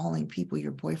stop calling people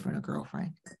your boyfriend or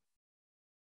girlfriend?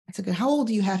 That's a good. How old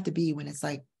do you have to be when it's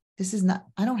like, This is not,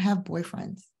 I don't have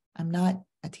boyfriends. I'm not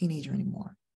a teenager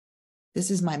anymore. This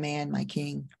is my man, my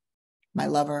king, my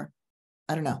lover.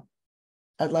 I don't know.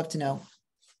 I'd love to know.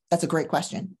 That's a great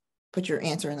question. Put your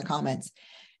answer in the comments.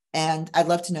 And I'd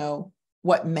love to know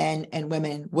what men and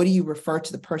women, what do you refer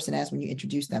to the person as when you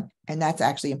introduce them? And that's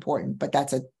actually important, but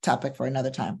that's a topic for another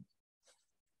time.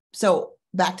 So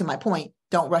back to my point,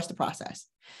 don't rush the process.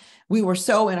 We were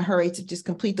so in a hurry to just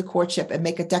complete the courtship and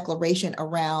make a declaration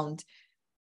around,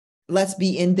 let's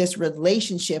be in this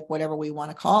relationship, whatever we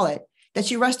want to call it, that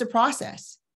you rush the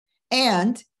process.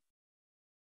 And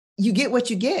you get what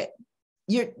you get.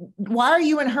 Why are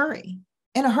you in a hurry?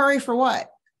 In a hurry for what?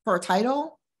 For a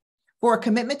title? For a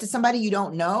commitment to somebody you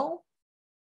don't know?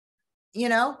 You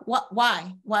know,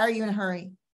 why? Why are you in a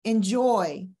hurry?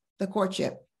 Enjoy the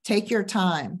courtship. Take your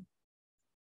time.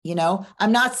 You know,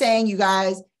 I'm not saying you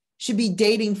guys should be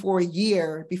dating for a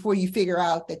year before you figure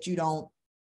out that you don't,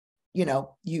 you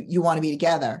know, you want to be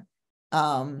together.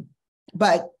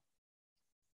 But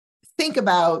think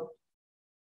about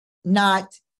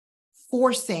not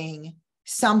forcing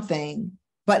something,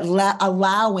 but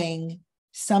allowing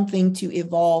something to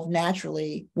evolve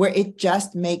naturally where it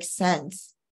just makes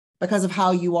sense because of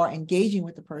how you are engaging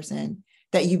with the person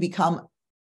that you become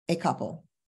a couple.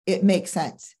 It makes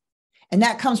sense. And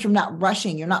that comes from not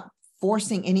rushing. You're not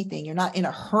forcing anything. You're not in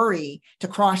a hurry to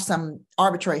cross some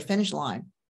arbitrary finish line.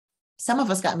 Some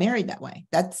of us got married that way.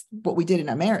 That's what we did in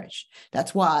our marriage.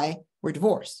 That's why we're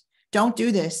divorced. Don't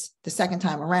do this the second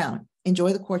time around.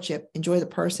 Enjoy the courtship, enjoy the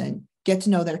person, get to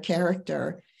know their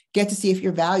character, get to see if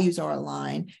your values are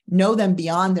aligned, know them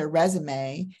beyond their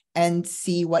resume, and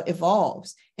see what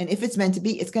evolves. And if it's meant to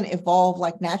be, it's going to evolve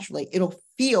like naturally. It'll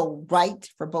feel right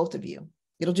for both of you.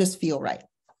 It'll just feel right.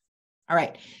 All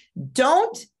right.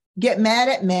 Don't get mad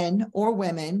at men or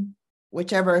women,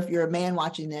 whichever, if you're a man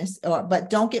watching this, but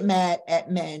don't get mad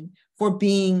at men for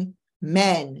being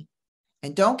men.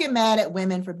 And don't get mad at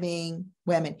women for being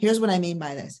women. Here's what I mean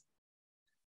by this.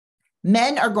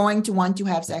 Men are going to want to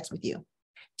have sex with you.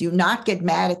 Do not get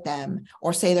mad at them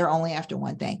or say they're only after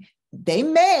one thing. They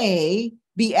may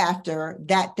be after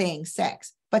that thing,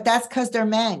 sex, but that's because they're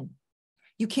men.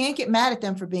 You can't get mad at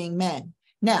them for being men.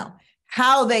 Now,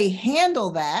 how they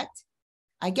handle that,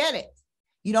 I get it.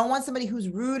 You don't want somebody who's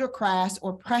rude or crass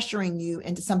or pressuring you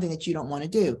into something that you don't want to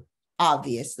do,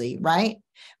 obviously, right?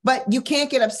 But you can't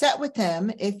get upset with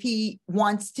him if he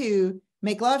wants to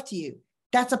make love to you.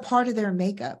 That's a part of their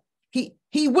makeup.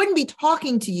 He wouldn't be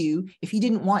talking to you if he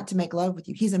didn't want to make love with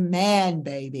you. He's a man,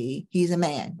 baby. He's a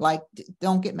man. Like,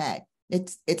 don't get mad.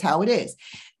 It's how it is.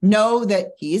 Know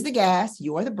that he is the gas,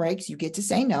 you're the brakes. You get to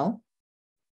say no.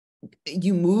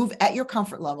 You move at your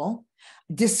comfort level.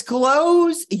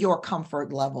 Disclose your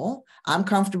comfort level. I'm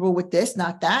comfortable with this,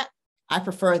 not that. I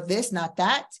prefer this, not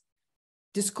that.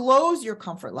 Disclose your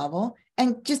comfort level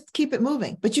and just keep it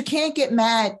moving. But you can't get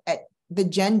mad at the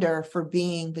gender for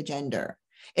being the gender.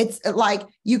 It's like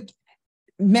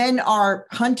men are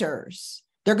hunters.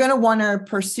 They're going to want to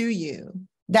pursue you.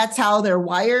 That's how they're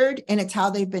wired, and it's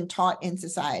how they've been taught in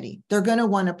society. They're going to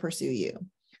want to pursue you.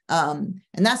 And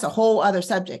that's a whole other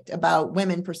subject about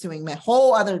women pursuing men,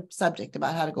 whole other subject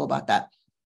about how to go about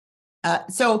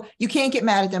that. So you can't get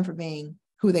mad at them for being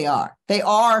who they are. They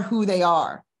are who they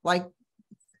are. Like,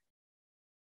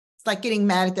 it's like getting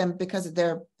mad at them because of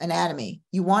their anatomy.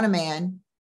 You want a man,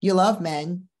 you love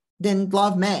men, then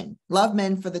love men. Love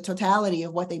men for the totality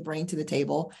of what they bring to the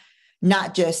table,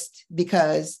 not just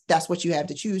because that's what you have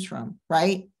to choose from,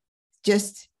 right?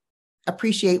 Just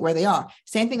appreciate where they are.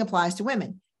 Same thing applies to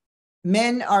women.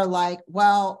 Men are like,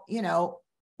 well, you know,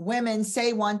 women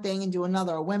say one thing and do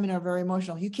another, or women are very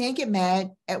emotional. You can't get mad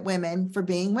at women for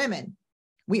being women.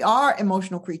 We are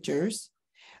emotional creatures.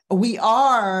 We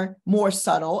are more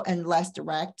subtle and less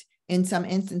direct in some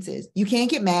instances. You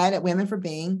can't get mad at women for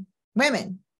being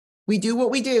women. We do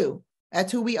what we do.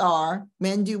 That's who we are.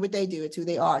 Men do what they do. It's who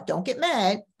they are. Don't get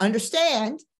mad.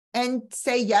 Understand and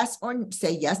say yes, or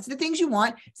say yes to the things you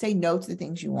want. Say no to the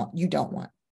things you don't want.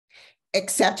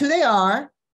 Accept who they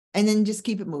are and then just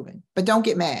keep it moving. But don't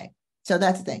get mad. So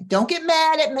that's the thing. Don't get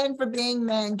mad at men for being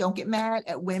men. Don't get mad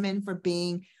at women for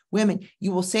being women.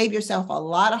 You will save yourself a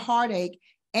lot of heartache.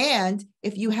 And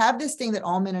if you have this thing that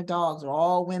all men are dogs, or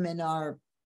all women are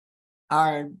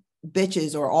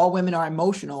bitches, or all women are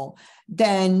emotional,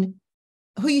 then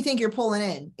who you think you're pulling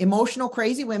in? Emotional,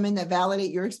 crazy women that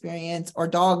validate your experience, or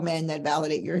dog men that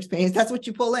validate your experience? That's what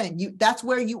you pull in. That's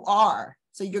where you are.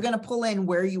 So you're going to pull in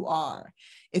where you are.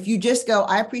 If you just go,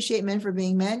 I appreciate men for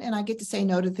being men, and I get to say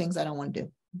no to things I don't want to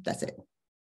do. That's it.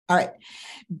 All right.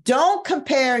 Don't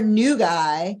compare new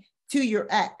guy to your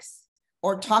ex.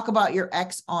 or talk about your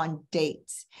ex on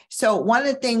dates. So one of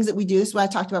the things that we do, this is what I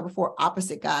talked about before,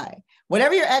 opposite guy.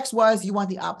 Whatever your ex was, you want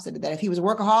the opposite of that. If he was a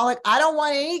workaholic, I don't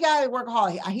want any guy to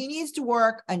workaholic. He needs to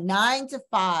work a 9 to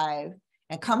 5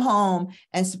 and come home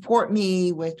and support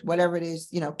me with whatever it is,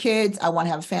 kids, I want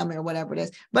to have a family or whatever it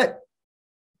is. But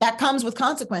that comes with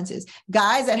consequences.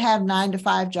 Guys that have 9 to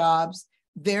 5 jobs,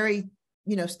 very,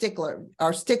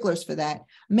 sticklers for that.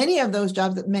 Many of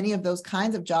those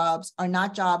kinds of jobs are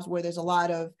not jobs where there's a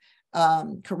lot of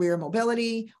career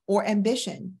mobility or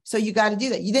ambition. So you got to do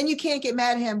that. Then you can't get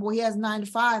mad at him. Well, he has 9 to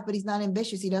 5, but he's not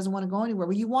ambitious. He doesn't want to go anywhere.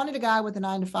 Well, you wanted a guy with a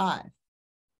 9 to 5.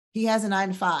 He has a 9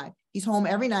 to 5. He's home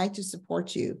every night to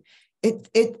support you.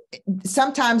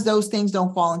 Sometimes those things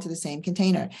don't fall into the same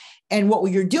container. And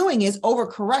what you're doing is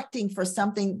overcorrecting for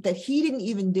something that he didn't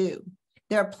even do.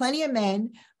 There are plenty of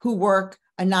men who work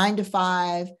a 9 to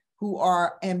 5, who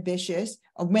are ambitious,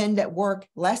 men that work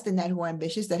less than that, who are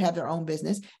ambitious, that have their own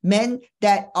business, men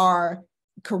that are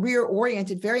career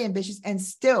oriented, very ambitious, and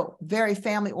still very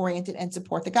family oriented and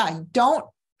support the guy. Don't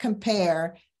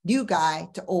compare new guy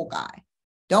to old guy.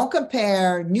 Don't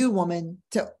compare new woman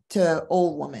to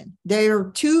old woman. They're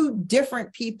two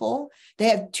different people. They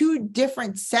have two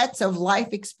different sets of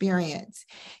life experience.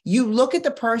 You look at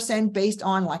the person based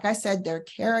on, like I said, their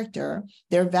character,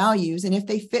 their values, and if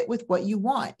they fit with what you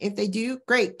want. If they do,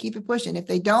 great, keep it pushing. If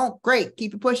they don't, great,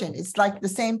 keep it pushing. It's like the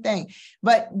same thing,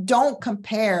 but don't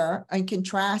compare and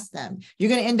contrast them. You're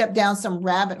going to end up down some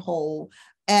rabbit hole.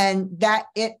 And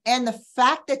the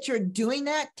fact that you're doing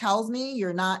that tells me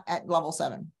you're not at level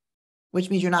 7, which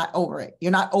means you're not over it.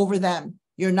 You're not over them.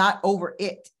 You're not over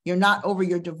it. You're not over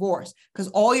your divorce, because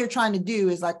all you're trying to do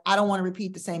is like, I don't want to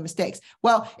repeat the same mistakes.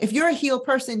 Well, if you're a healed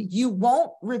person, you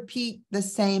won't repeat the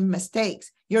same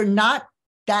mistakes. You're not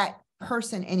that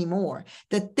person anymore.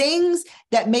 The things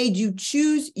that made you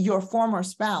choose your former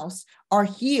spouse are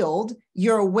healed.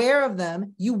 You're aware of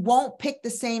them. You won't pick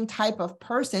the same type of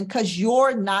person because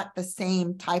you're not the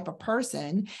same type of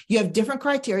person. You have different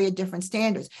criteria, different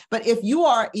standards. But if you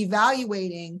are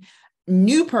evaluating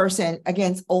new person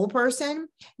against old person,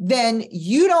 then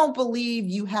you don't believe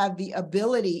you have the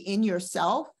ability in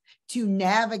yourself to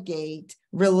navigate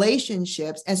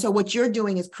relationships. And so what you're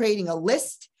doing is creating a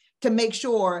list to make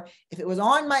sure if it was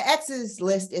on my ex's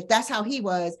list, if that's how he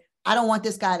was, I don't want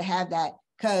this guy to have that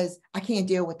because I can't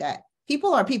deal with that.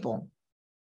 People are people.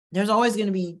 There's always going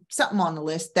to be something on the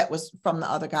list that was from the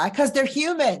other guy because they're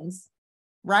humans,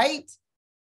 right?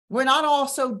 We're not all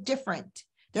so different.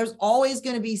 There's always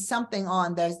going to be something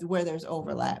on where there's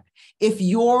overlap. If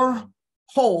you're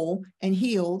whole and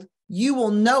healed, you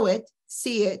will know it,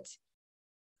 see it,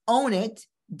 own it,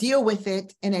 deal with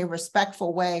it in a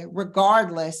respectful way,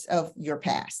 regardless of your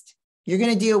past. You're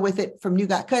going to deal with it from new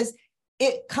guy because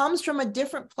it comes from a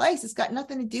different place. It's got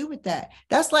nothing to do with that.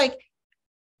 That's like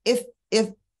if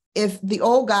the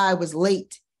old guy was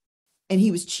late and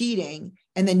he was cheating,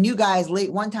 and the new guy is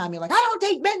late one time, you're like, I don't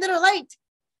date men that are late.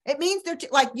 It means they're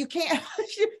like, you can't,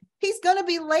 he's going to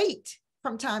be late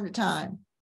from time to time.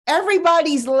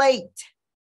 Everybody's late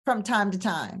from time to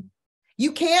time.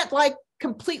 You can't like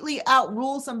completely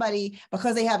outrule somebody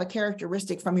because they have a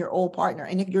characteristic from your old partner.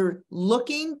 And if you're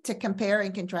looking to compare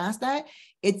and contrast that,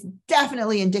 it's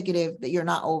definitely indicative that you're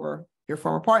not over your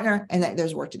former partner and that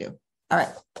there's work to do. All right.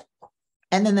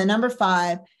 And then the number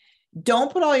 5,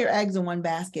 don't put all your eggs in one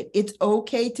basket. It's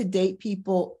okay to date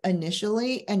people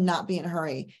initially and not be in a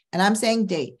hurry. And I'm saying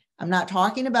date. I'm not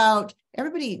talking about,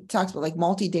 everybody talks about like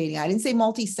multi-dating. I didn't say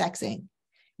multi-sexing,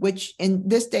 which in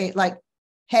this day, like,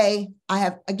 hey, I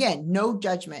have, again, no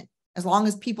judgment. As long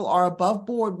as people are above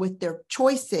board with their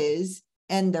choices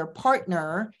and their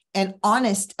partner and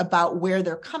honest about where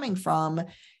they're coming from,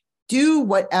 do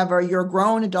whatever. You're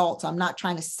grown adults. I'm not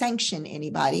trying to sanction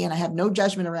anybody, and I have no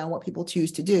judgment around what people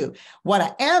choose to do. What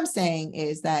I am saying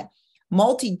is that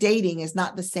multi-dating is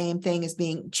not the same thing as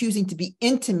choosing to be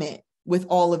intimate with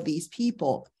all of these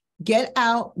people. Get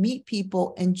out, meet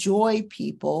people, enjoy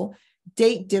people,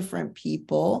 date different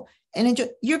people, and enjoy.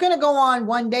 You're going to go on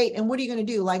one date, and what are you going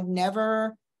to do? Like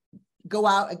never go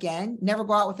out again? Never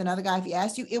go out with another guy if he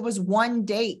asked you? It was one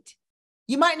date.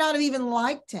 You might not have even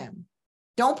liked him.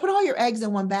 Don't put all your eggs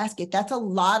in one basket. That's a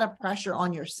lot of pressure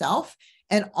on yourself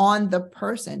and on the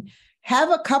person.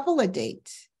 Have a couple of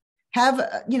dates.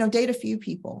 Date a few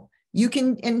people. You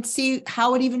can and see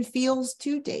how it even feels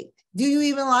to date. Do you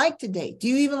even like to date? Do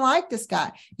you even like this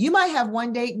guy? You might have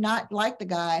one date, not like the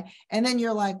guy, and then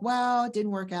you're like, well, it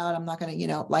didn't work out. I'm not going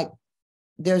to,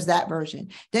 there's that version.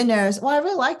 Then there's, well, I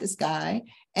really like this guy,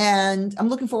 and I'm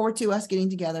looking forward to us getting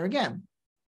together again.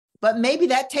 But maybe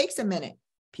that takes a minute.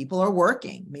 people are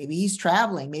working. Maybe he's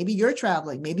traveling. Maybe you're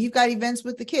traveling. Maybe you've got events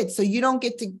with the kids. So you don't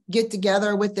get to get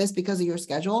together with this because of your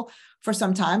schedule for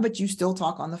some time, but you still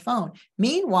talk on the phone.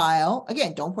 Meanwhile,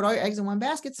 again, don't put all your eggs in one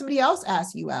basket. Somebody else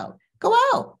asks you out. Go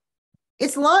out.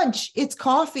 It's lunch. It's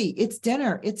coffee. It's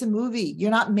dinner. It's a movie.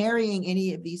 You're not marrying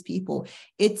any of these people.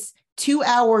 It's 2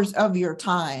 hours of your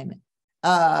time.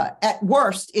 At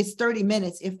worst, it's 30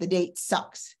 minutes if the date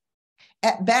sucks.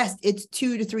 At best, it's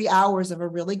 2 to 3 hours of a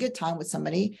really good time with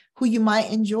somebody who you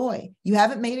might enjoy. You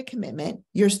haven't made a commitment.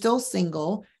 You're still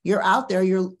single. You're out there.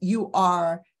 You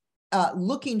are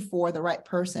looking for the right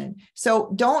person.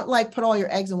 So don't like put all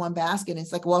your eggs in one basket.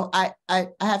 It's like, well, I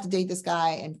have to date this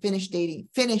guy and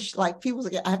like people's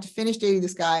like, I have to finish dating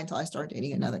this guy until I start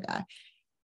dating another guy.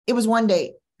 It was one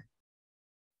date.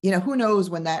 Who knows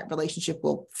when that relationship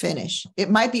will finish? It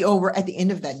might be over at the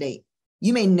end of that date.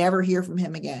 You may never hear from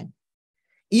him again.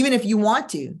 Even if you want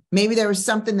to, maybe there was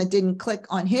something that didn't click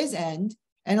on his end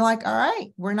and like, all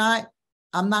right,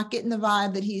 I'm not getting the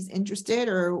vibe that he's interested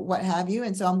or what have you.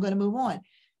 And so I'm going to move on.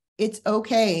 It's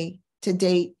okay to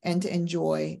date and to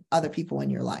enjoy other people in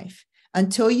your life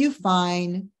until you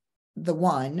find the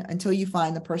one, until you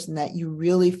find the person that you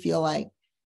really feel like,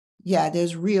 yeah,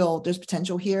 there's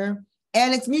potential here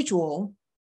and it's mutual.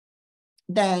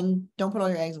 Then don't put all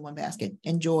your eggs in one basket.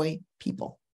 Enjoy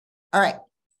people. All right.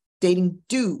 Dating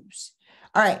do's.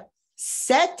 All right.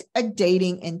 Set a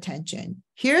dating intention.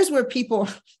 Here's where people,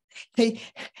 they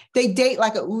date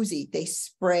like a Uzi. They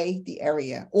spray the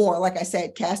area. Or like I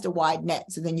said, cast a wide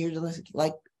net. So then you're just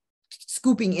like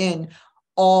scooping in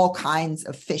all kinds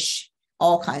of fish,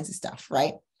 all kinds of stuff,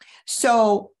 right?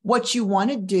 So what you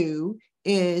want to do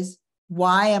is,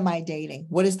 why am I dating?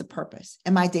 What is the purpose?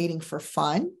 Am I dating for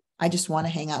fun? I just want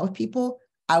to hang out with people.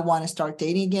 I want to start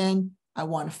dating again. I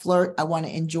want to flirt. I want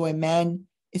to enjoy men.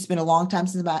 It's been a long time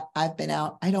since I've been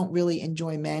out. I don't really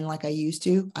enjoy men like I used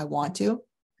to. I want to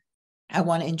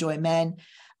enjoy men.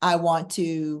 I want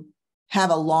to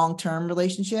have a long-term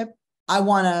relationship. I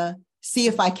want to see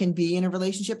if I can be in a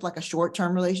relationship, like a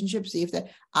short-term relationship. See if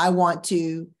I want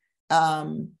to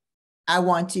have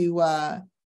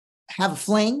a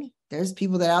fling. There's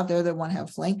people that out there that want to have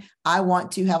a fling. I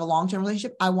want to have a long-term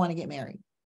relationship. I want to get married.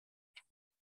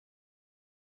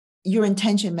 Your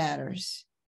intention matters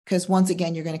because once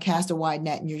again, you're going to cast a wide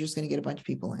net and you're just going to get a bunch of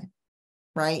people in,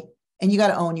 right? And you got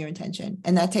to own your intention.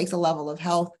 And that takes a level of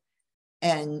health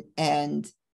and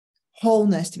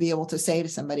wholeness to be able to say to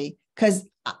somebody, because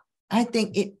I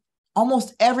think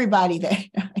almost everybody that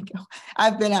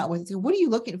I've been out with, what are you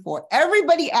looking for?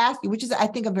 Everybody asks you, which is, I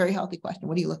think, a very healthy question.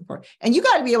 What are you looking for? And you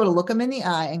got to be able to look them in the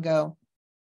eye and go,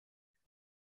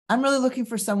 I'm really looking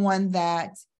for someone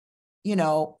that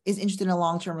is interested in a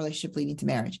long-term relationship leading to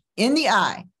marriage. In the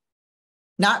eye,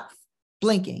 not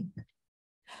blinking.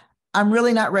 I'm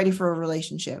really not ready for a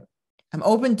relationship. I'm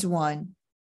open to one,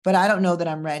 but I don't know that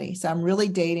I'm ready. So I'm really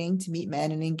dating to meet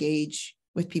men and engage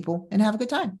with people and have a good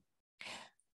time.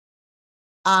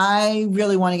 I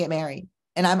really want to get married,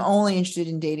 and I'm only interested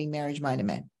in dating marriage-minded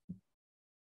men.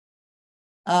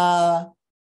 I'm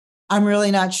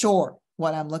really not sure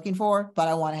what I'm looking for, but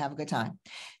I want to have a good time.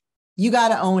 You got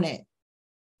to own it.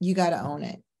 You got to own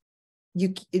it.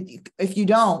 If you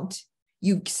don't,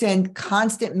 you send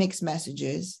constant mixed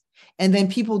messages, and then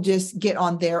people just get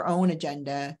on their own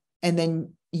agenda, and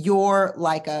then you're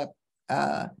like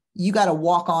you got to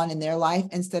walk on in their life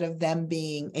instead of them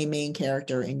being a main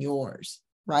character in yours,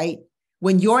 right?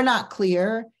 When you're not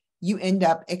clear, you end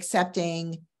up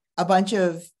accepting a bunch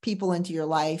of people into your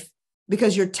life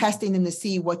because you're testing them to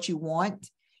see what you want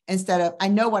instead of, I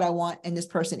know what I want and this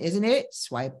person isn't it,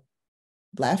 swipe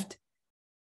left,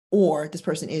 or this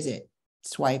person is it,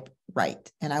 swipe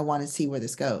right. And I want to see where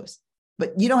this goes.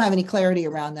 But you don't have any clarity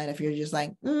around that if you're just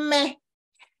like, meh.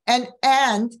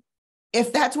 And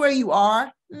if that's where you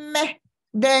are, meh,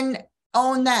 then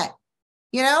own that.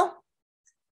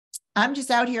 I'm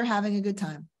just out here having a good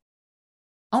time.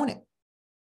 Own it.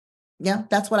 Yeah,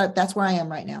 that's where I am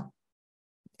right now.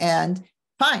 And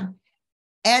fine.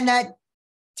 And that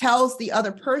tells the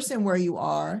other person where you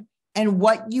are and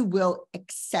what you will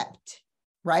accept,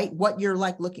 right? What you're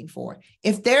like looking for.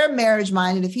 If they're marriage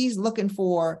minded, if he's looking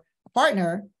for a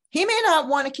partner, he may not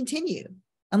want to continue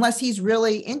unless he's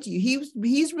really into you.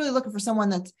 He's really looking for someone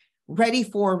that's ready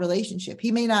for a relationship.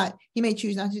 He may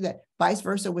choose not to do that. Vice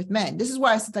versa with men. This is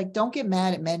why I said, like, don't get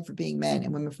mad at men for being men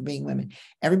and women for being women.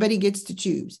 Everybody gets to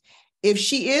choose. If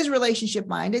she is relationship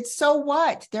minded, so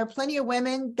what? There are plenty of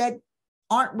women that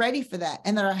aren't ready for that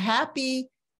and that are happy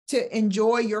to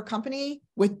enjoy your company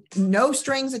with no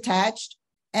strings attached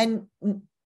and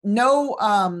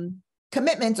no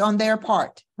commitments on their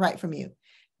part, right, from you.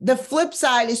 The flip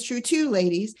side is true too,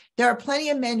 ladies. There are plenty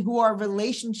of men who are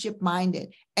relationship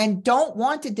minded and don't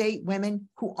want to date women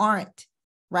who aren't,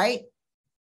 right?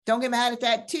 Don't get mad at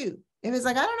that too. If it's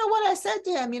like, I don't know what I said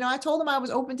to him. I told him I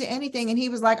was open to anything. And he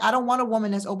was like, I don't want a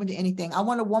woman that's open to anything. I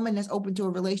want a woman that's open to a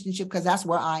relationship because that's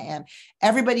where I am.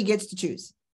 Everybody gets to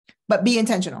choose, but be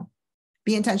intentional.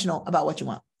 Be intentional about what you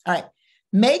want. All right.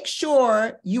 Make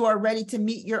sure you are ready to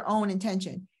meet your own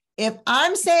intention. If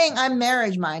I'm saying I'm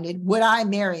marriage minded, would I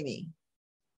marry me?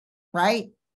 Right?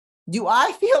 Do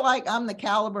I feel like I'm the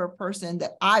caliber of person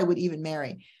that I would even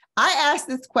marry? I ask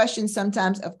this question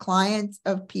sometimes of clients,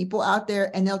 of people out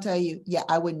there, and they'll tell you, yeah,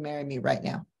 I wouldn't marry me right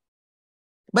now.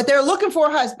 But they're looking for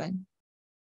a husband.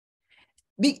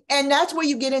 And that's where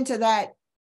you get into that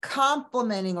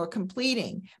complementing or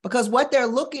completing, because what they're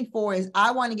looking for is,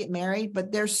 I want to get married,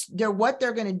 but what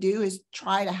they're going to do is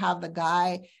try to have the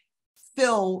guy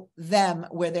fill them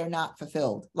where they're not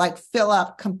fulfilled, like fill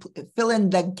in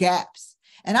the gaps.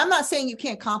 And I'm not saying you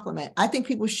can't compliment. I think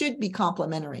people should be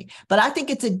complimentary, but I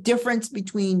think it's a difference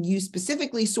between you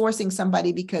specifically sourcing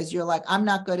somebody because you're like, I'm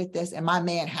not good at this and my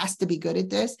man has to be good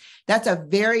at this. That's a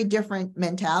very different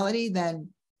mentality than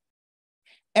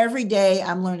every day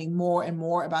I'm learning more and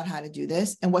more about how to do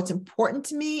this. And what's important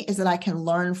to me is that I can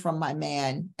learn from my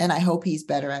man and I hope he's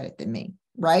better at it than me,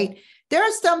 right? There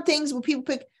are some things where people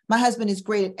pick, my husband is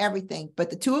great at everything, but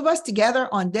the two of us together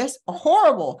on this are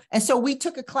horrible. And so we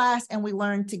took a class and we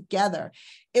learned together.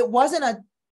 It wasn't a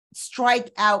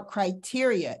strike out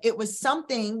criteria. It was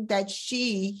something that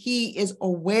he is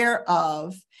aware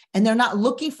of, and they're not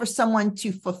looking for someone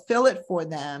to fulfill it for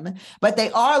them, but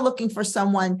they are looking for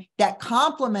someone that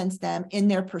complements them in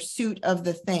their pursuit of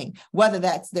the thing, whether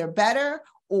that's they're better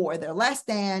or they're less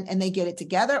than and they get it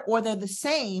together, or they're the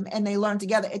same and they learn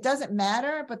together. It doesn't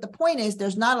matter. But the point is,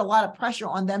 there's not a lot of pressure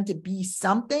on them to be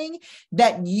something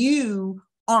that you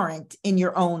aren't in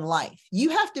your own life.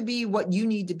 You have to be what you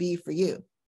need to be for you,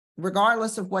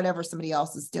 regardless of whatever somebody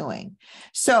else is doing.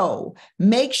 So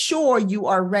make sure you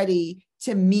are ready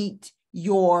to meet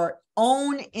your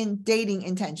own dating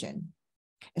intention,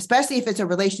 especially if it's a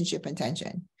relationship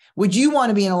intention. Would you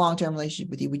want to be in a long-term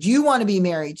relationship with you? Would you want to be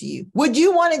married to you? Would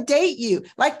you want to date you?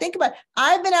 Like, think about it.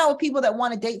 I've been out with people that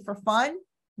want to date for fun,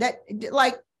 that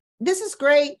like, this is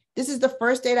great. This is the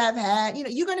first date I've had.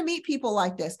 You're going to meet people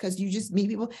like this because you just meet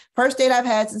people. First date I've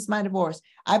had since my divorce.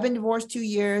 I've been divorced 2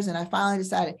 years and I finally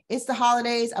decided it's the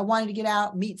holidays. I wanted to get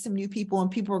out, meet some new people, and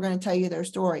people are going to tell you their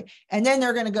story. And then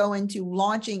they're going to go into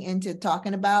launching into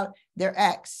talking about their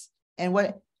ex and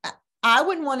what I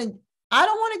don't want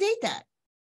to date that.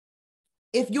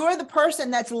 If you're the person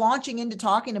that's launching into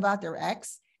talking about their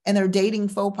ex and they're dating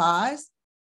faux pas,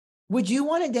 would you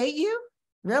want to date you?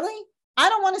 Really? I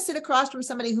don't want to sit across from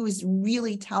somebody who is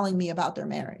really telling me about their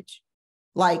marriage.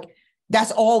 Like,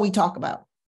 that's all we talk about.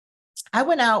 I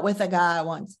went out with a guy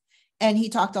once and he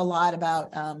talked a lot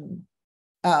about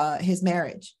his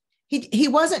marriage. He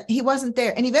wasn't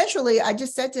there. And eventually I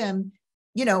just said to him,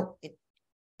 you're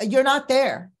not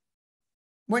there.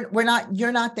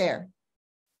 You're not there.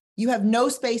 You have no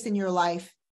space in your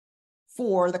life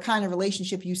for the kind of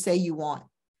relationship you say you want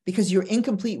because you're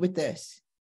incomplete with this.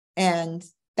 And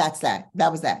that's that.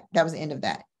 That was the end of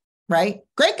that. Right?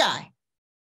 Great guy.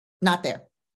 Not there.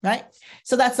 Right?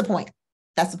 So that's the point.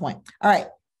 That's the point. All right.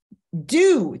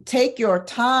 Take your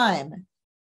time.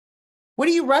 What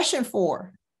are you rushing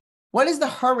for? What is the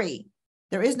hurry?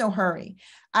 There is no hurry.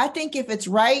 I think if it's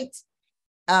right,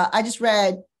 I just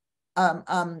read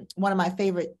one of my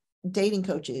favorite dating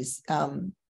coaches,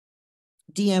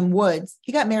 DM Woods.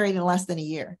 He got married in less than a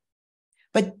year,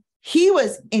 but he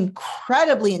was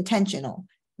incredibly intentional.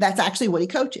 That's actually what he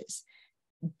coaches.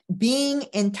 Being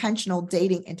intentional,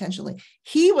 dating intentionally.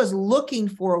 He was looking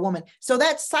for a woman. So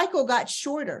that cycle got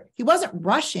shorter. He wasn't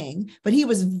rushing, but he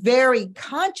was very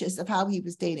conscious of how he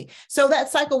was dating. So that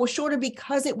cycle was shorter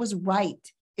because it was right.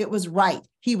 It was right.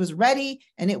 He was ready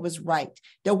and it was right.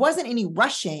 There wasn't any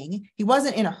rushing. He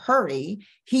wasn't in a hurry.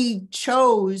 He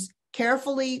chose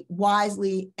carefully,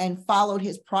 wisely, and followed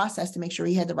his process to make sure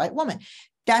he had the right woman.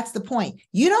 That's the point.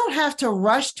 You don't have to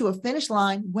rush to a finish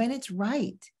line when it's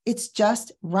right. It's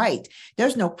just right.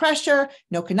 There's no pressure,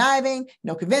 no conniving,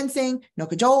 no convincing, no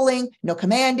cajoling, no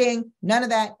commanding, none of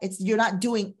that. You're not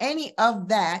doing any of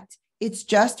that. It's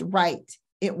just right.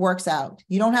 It works out.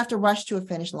 You don't have to rush to a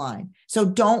finish line. So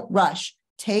don't rush.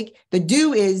 Take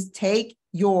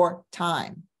your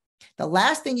time. The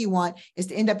last thing you want is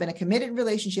to end up in a committed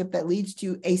relationship that leads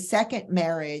to a second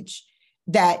marriage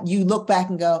that you look back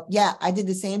and go, yeah, I did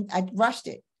the same. I rushed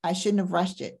it. I shouldn't have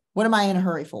rushed it. What am I in a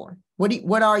hurry for?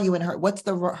 What are you in a hurry? What's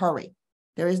the hurry?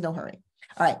 There is no hurry.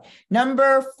 All right.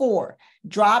 Number 4,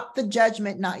 drop the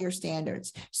judgment, not your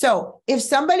standards. So if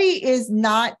somebody is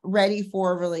not ready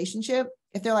for a relationship,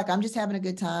 if they're like, I'm just having a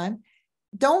good time,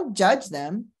 don't judge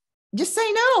them. Just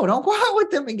say no. Don't go out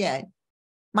with them again.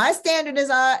 My standard is,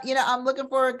 I'm looking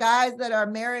for guys that are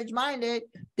marriage minded.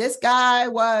 This guy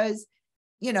was,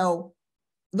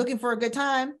 looking for a good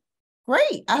time.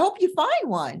 Great. I hope you find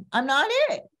one. I'm not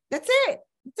it. That's it.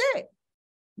 That's it.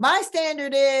 My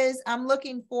standard is I'm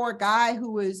looking for a guy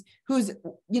who's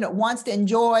wants to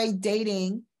enjoy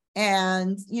dating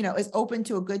and, is open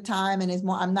to a good time and is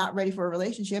more, I'm not ready for a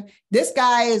relationship. This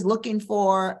guy is looking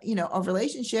for, a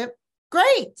relationship.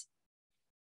 Great.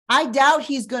 I doubt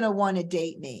he's going to want to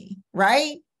date me,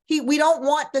 right? We don't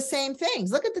want the same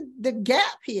things. Look at the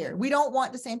gap here. We don't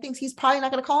want the same things. He's probably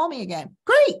not going to call me again.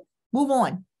 Great. Move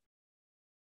on.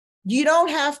 You don't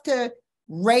have to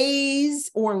raise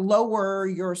or lower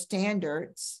your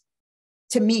standards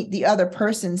to meet the other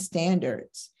person's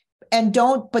standards. And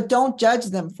don't judge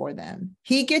them for them.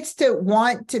 He gets to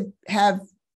want to have,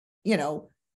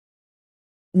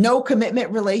 no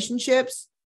commitment relationships,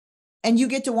 and you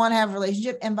get to want to have a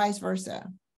relationship, and vice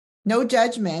versa. No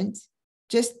judgment.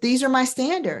 Just, these are my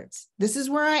standards. This is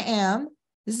where I am.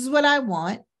 This is what I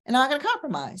want, and I'm not going to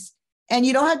compromise. And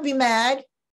you don't have to be mad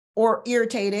or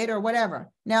irritated or whatever.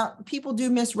 Now, people do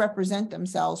misrepresent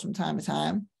themselves from time to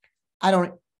time. I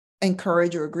don't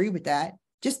encourage or agree with that.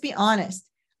 Just be honest.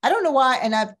 I don't know why.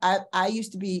 And I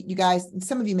used to be, you guys,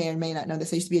 some of you may or may not know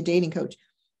this. I used to be a dating coach,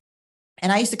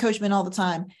 and I used to coach men all the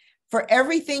time. For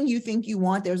everything you think you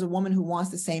want, there's a woman who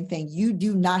wants the same thing. You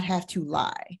do not have to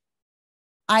lie.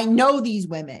 I know these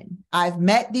women. I've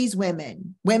met these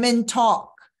women. Women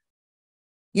talk.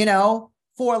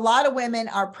 For a lot of women,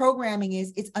 our programming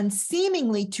is it's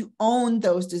unseemingly to own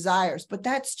those desires, but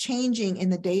that's changing in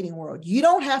the dating world. You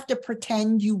don't have to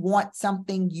pretend you want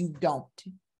something you don't.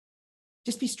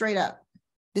 Just be straight up.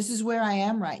 This is where I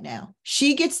am right now.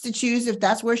 She gets to choose if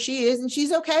that's where she is, and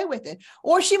she's okay with it.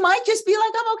 Or she might just be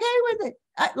like, I'm okay with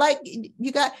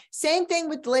it. Same thing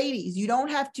with ladies. You don't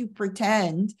have to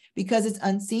pretend because it's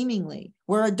unseemingly.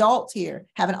 We're adults here.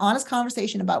 Have an honest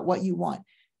conversation about what you want.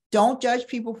 Don't judge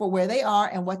people for where they are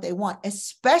and what they want,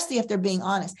 especially if they're being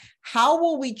honest. How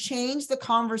will we change the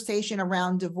conversation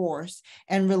around divorce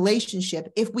and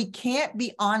relationship if we can't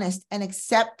be honest and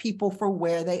accept people for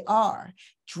where they are?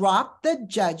 Drop the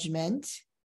judgment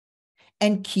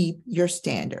and keep your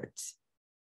standards.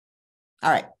 All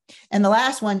right. And the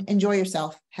last one, enjoy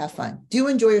yourself, have fun. Do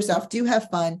enjoy yourself, do have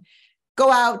fun.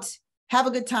 Go out, have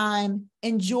a good time,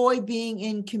 enjoy being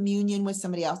in communion with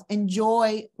somebody else.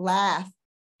 Enjoy, laugh,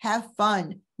 have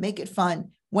fun, make it fun.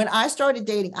 When I started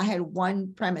dating, I had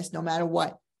one premise, no matter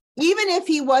what. Even if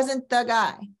he wasn't the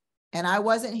guy and I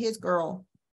wasn't his girl,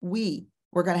 we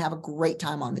were going to have a great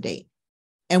time on the date.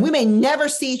 And we may never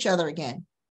see each other again,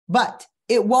 but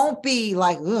it won't be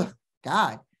like, ugh,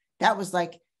 God, that was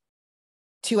like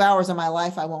 2 hours of my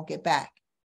life I won't get back.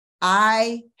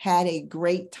 I had a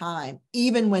great time,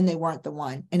 even when they weren't the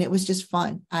one. And it was just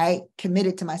fun. I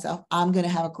committed to myself, I'm going to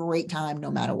have a great time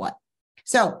no matter what.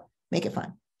 So make it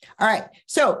fun. All right.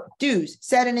 So do's,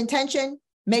 set an intention.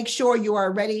 Make sure you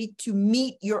are ready to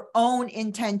meet your own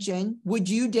intention. Would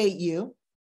you date you?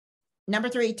 Number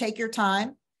 3, take your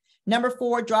time. Number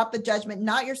 4, drop the judgment,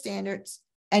 not your standards.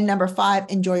 And number 5,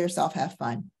 enjoy yourself, have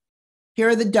fun. Here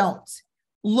are the don'ts.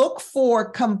 Look for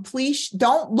completion.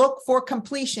 Don't look for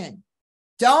completion.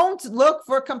 Don't look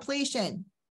for completion.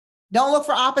 Don't look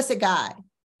for opposite guy.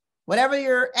 Whatever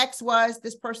your ex was,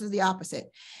 this person is the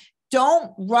opposite.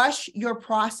 Don't rush your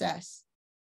process.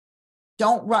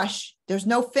 Don't rush. There's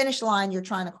no finish line you're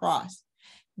trying to cross.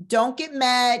 Don't get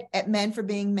mad at men for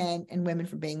being men and women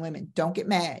for being women. Don't get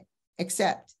mad.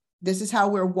 Accept. This is how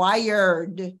we're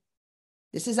wired.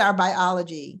 This is our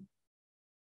biology.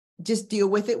 Just deal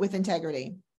with it with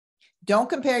integrity. Don't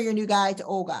compare your new guy to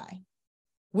old guy.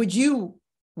 Would you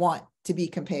want to be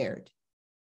compared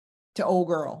to old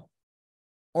girl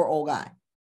or old guy?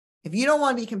 If you don't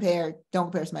want to be compared, don't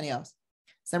compare to somebody else.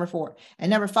 That's number 4.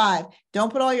 And number 5,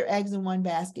 don't put all your eggs in one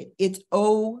basket. It's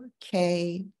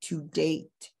okay to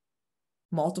date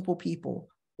multiple people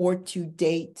or to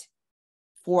date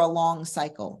for a long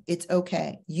cycle. It's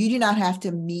okay. You do not have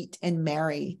to meet and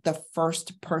marry the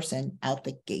first person out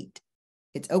the gate.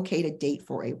 It's okay to date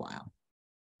for a while.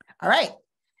 All right.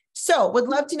 So would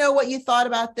love to know what you thought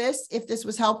about this. If this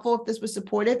was helpful, if this was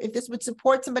supportive, if this would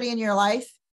support somebody in your life,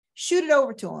 shoot it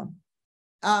over to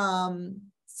them.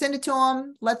 Send it to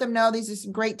them. Let them know these are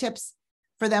some great tips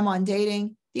for them on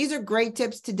dating. These are great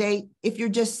tips to date if you're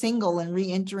just single and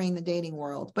re-entering the dating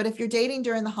world. But if you're dating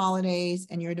during the holidays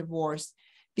and you're divorced,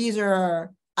 these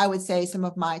are I would say some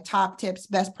of my top tips,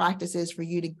 best practices for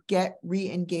you to get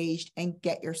re-engaged and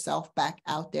get yourself back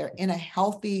out there in a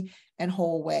healthy and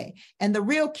whole way. And the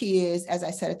real key is, as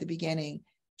I said at the beginning,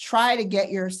 try to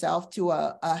get yourself to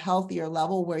a healthier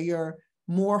level where you're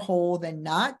more whole than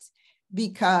not,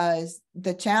 because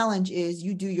the challenge is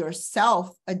you do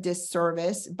yourself a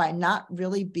disservice by not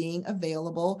really being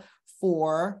available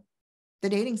for the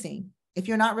dating scene. If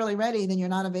you're not really ready, then you're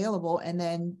not available, and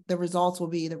then the results will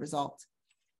be the results.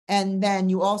 And then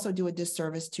you also do a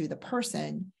disservice to the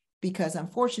person, because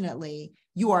unfortunately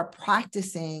you are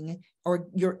practicing or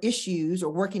your issues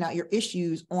or working out your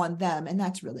issues on them, and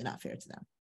that's really not fair to them.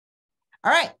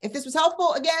 All right. If this was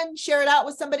helpful, again, share it out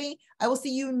with somebody. I will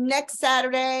see you next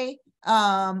Saturday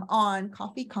on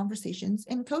Coffee, Conversations,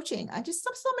 and Coaching. I just saw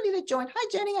somebody that joined. Hi,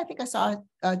 Jenny. I think I saw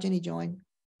Jenny join.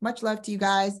 Much love to you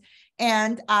guys.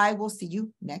 And I will see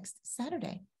you next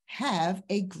Saturday. Have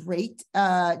a great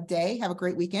day. Have a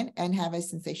great weekend, and have a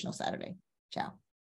sensational Saturday. Ciao.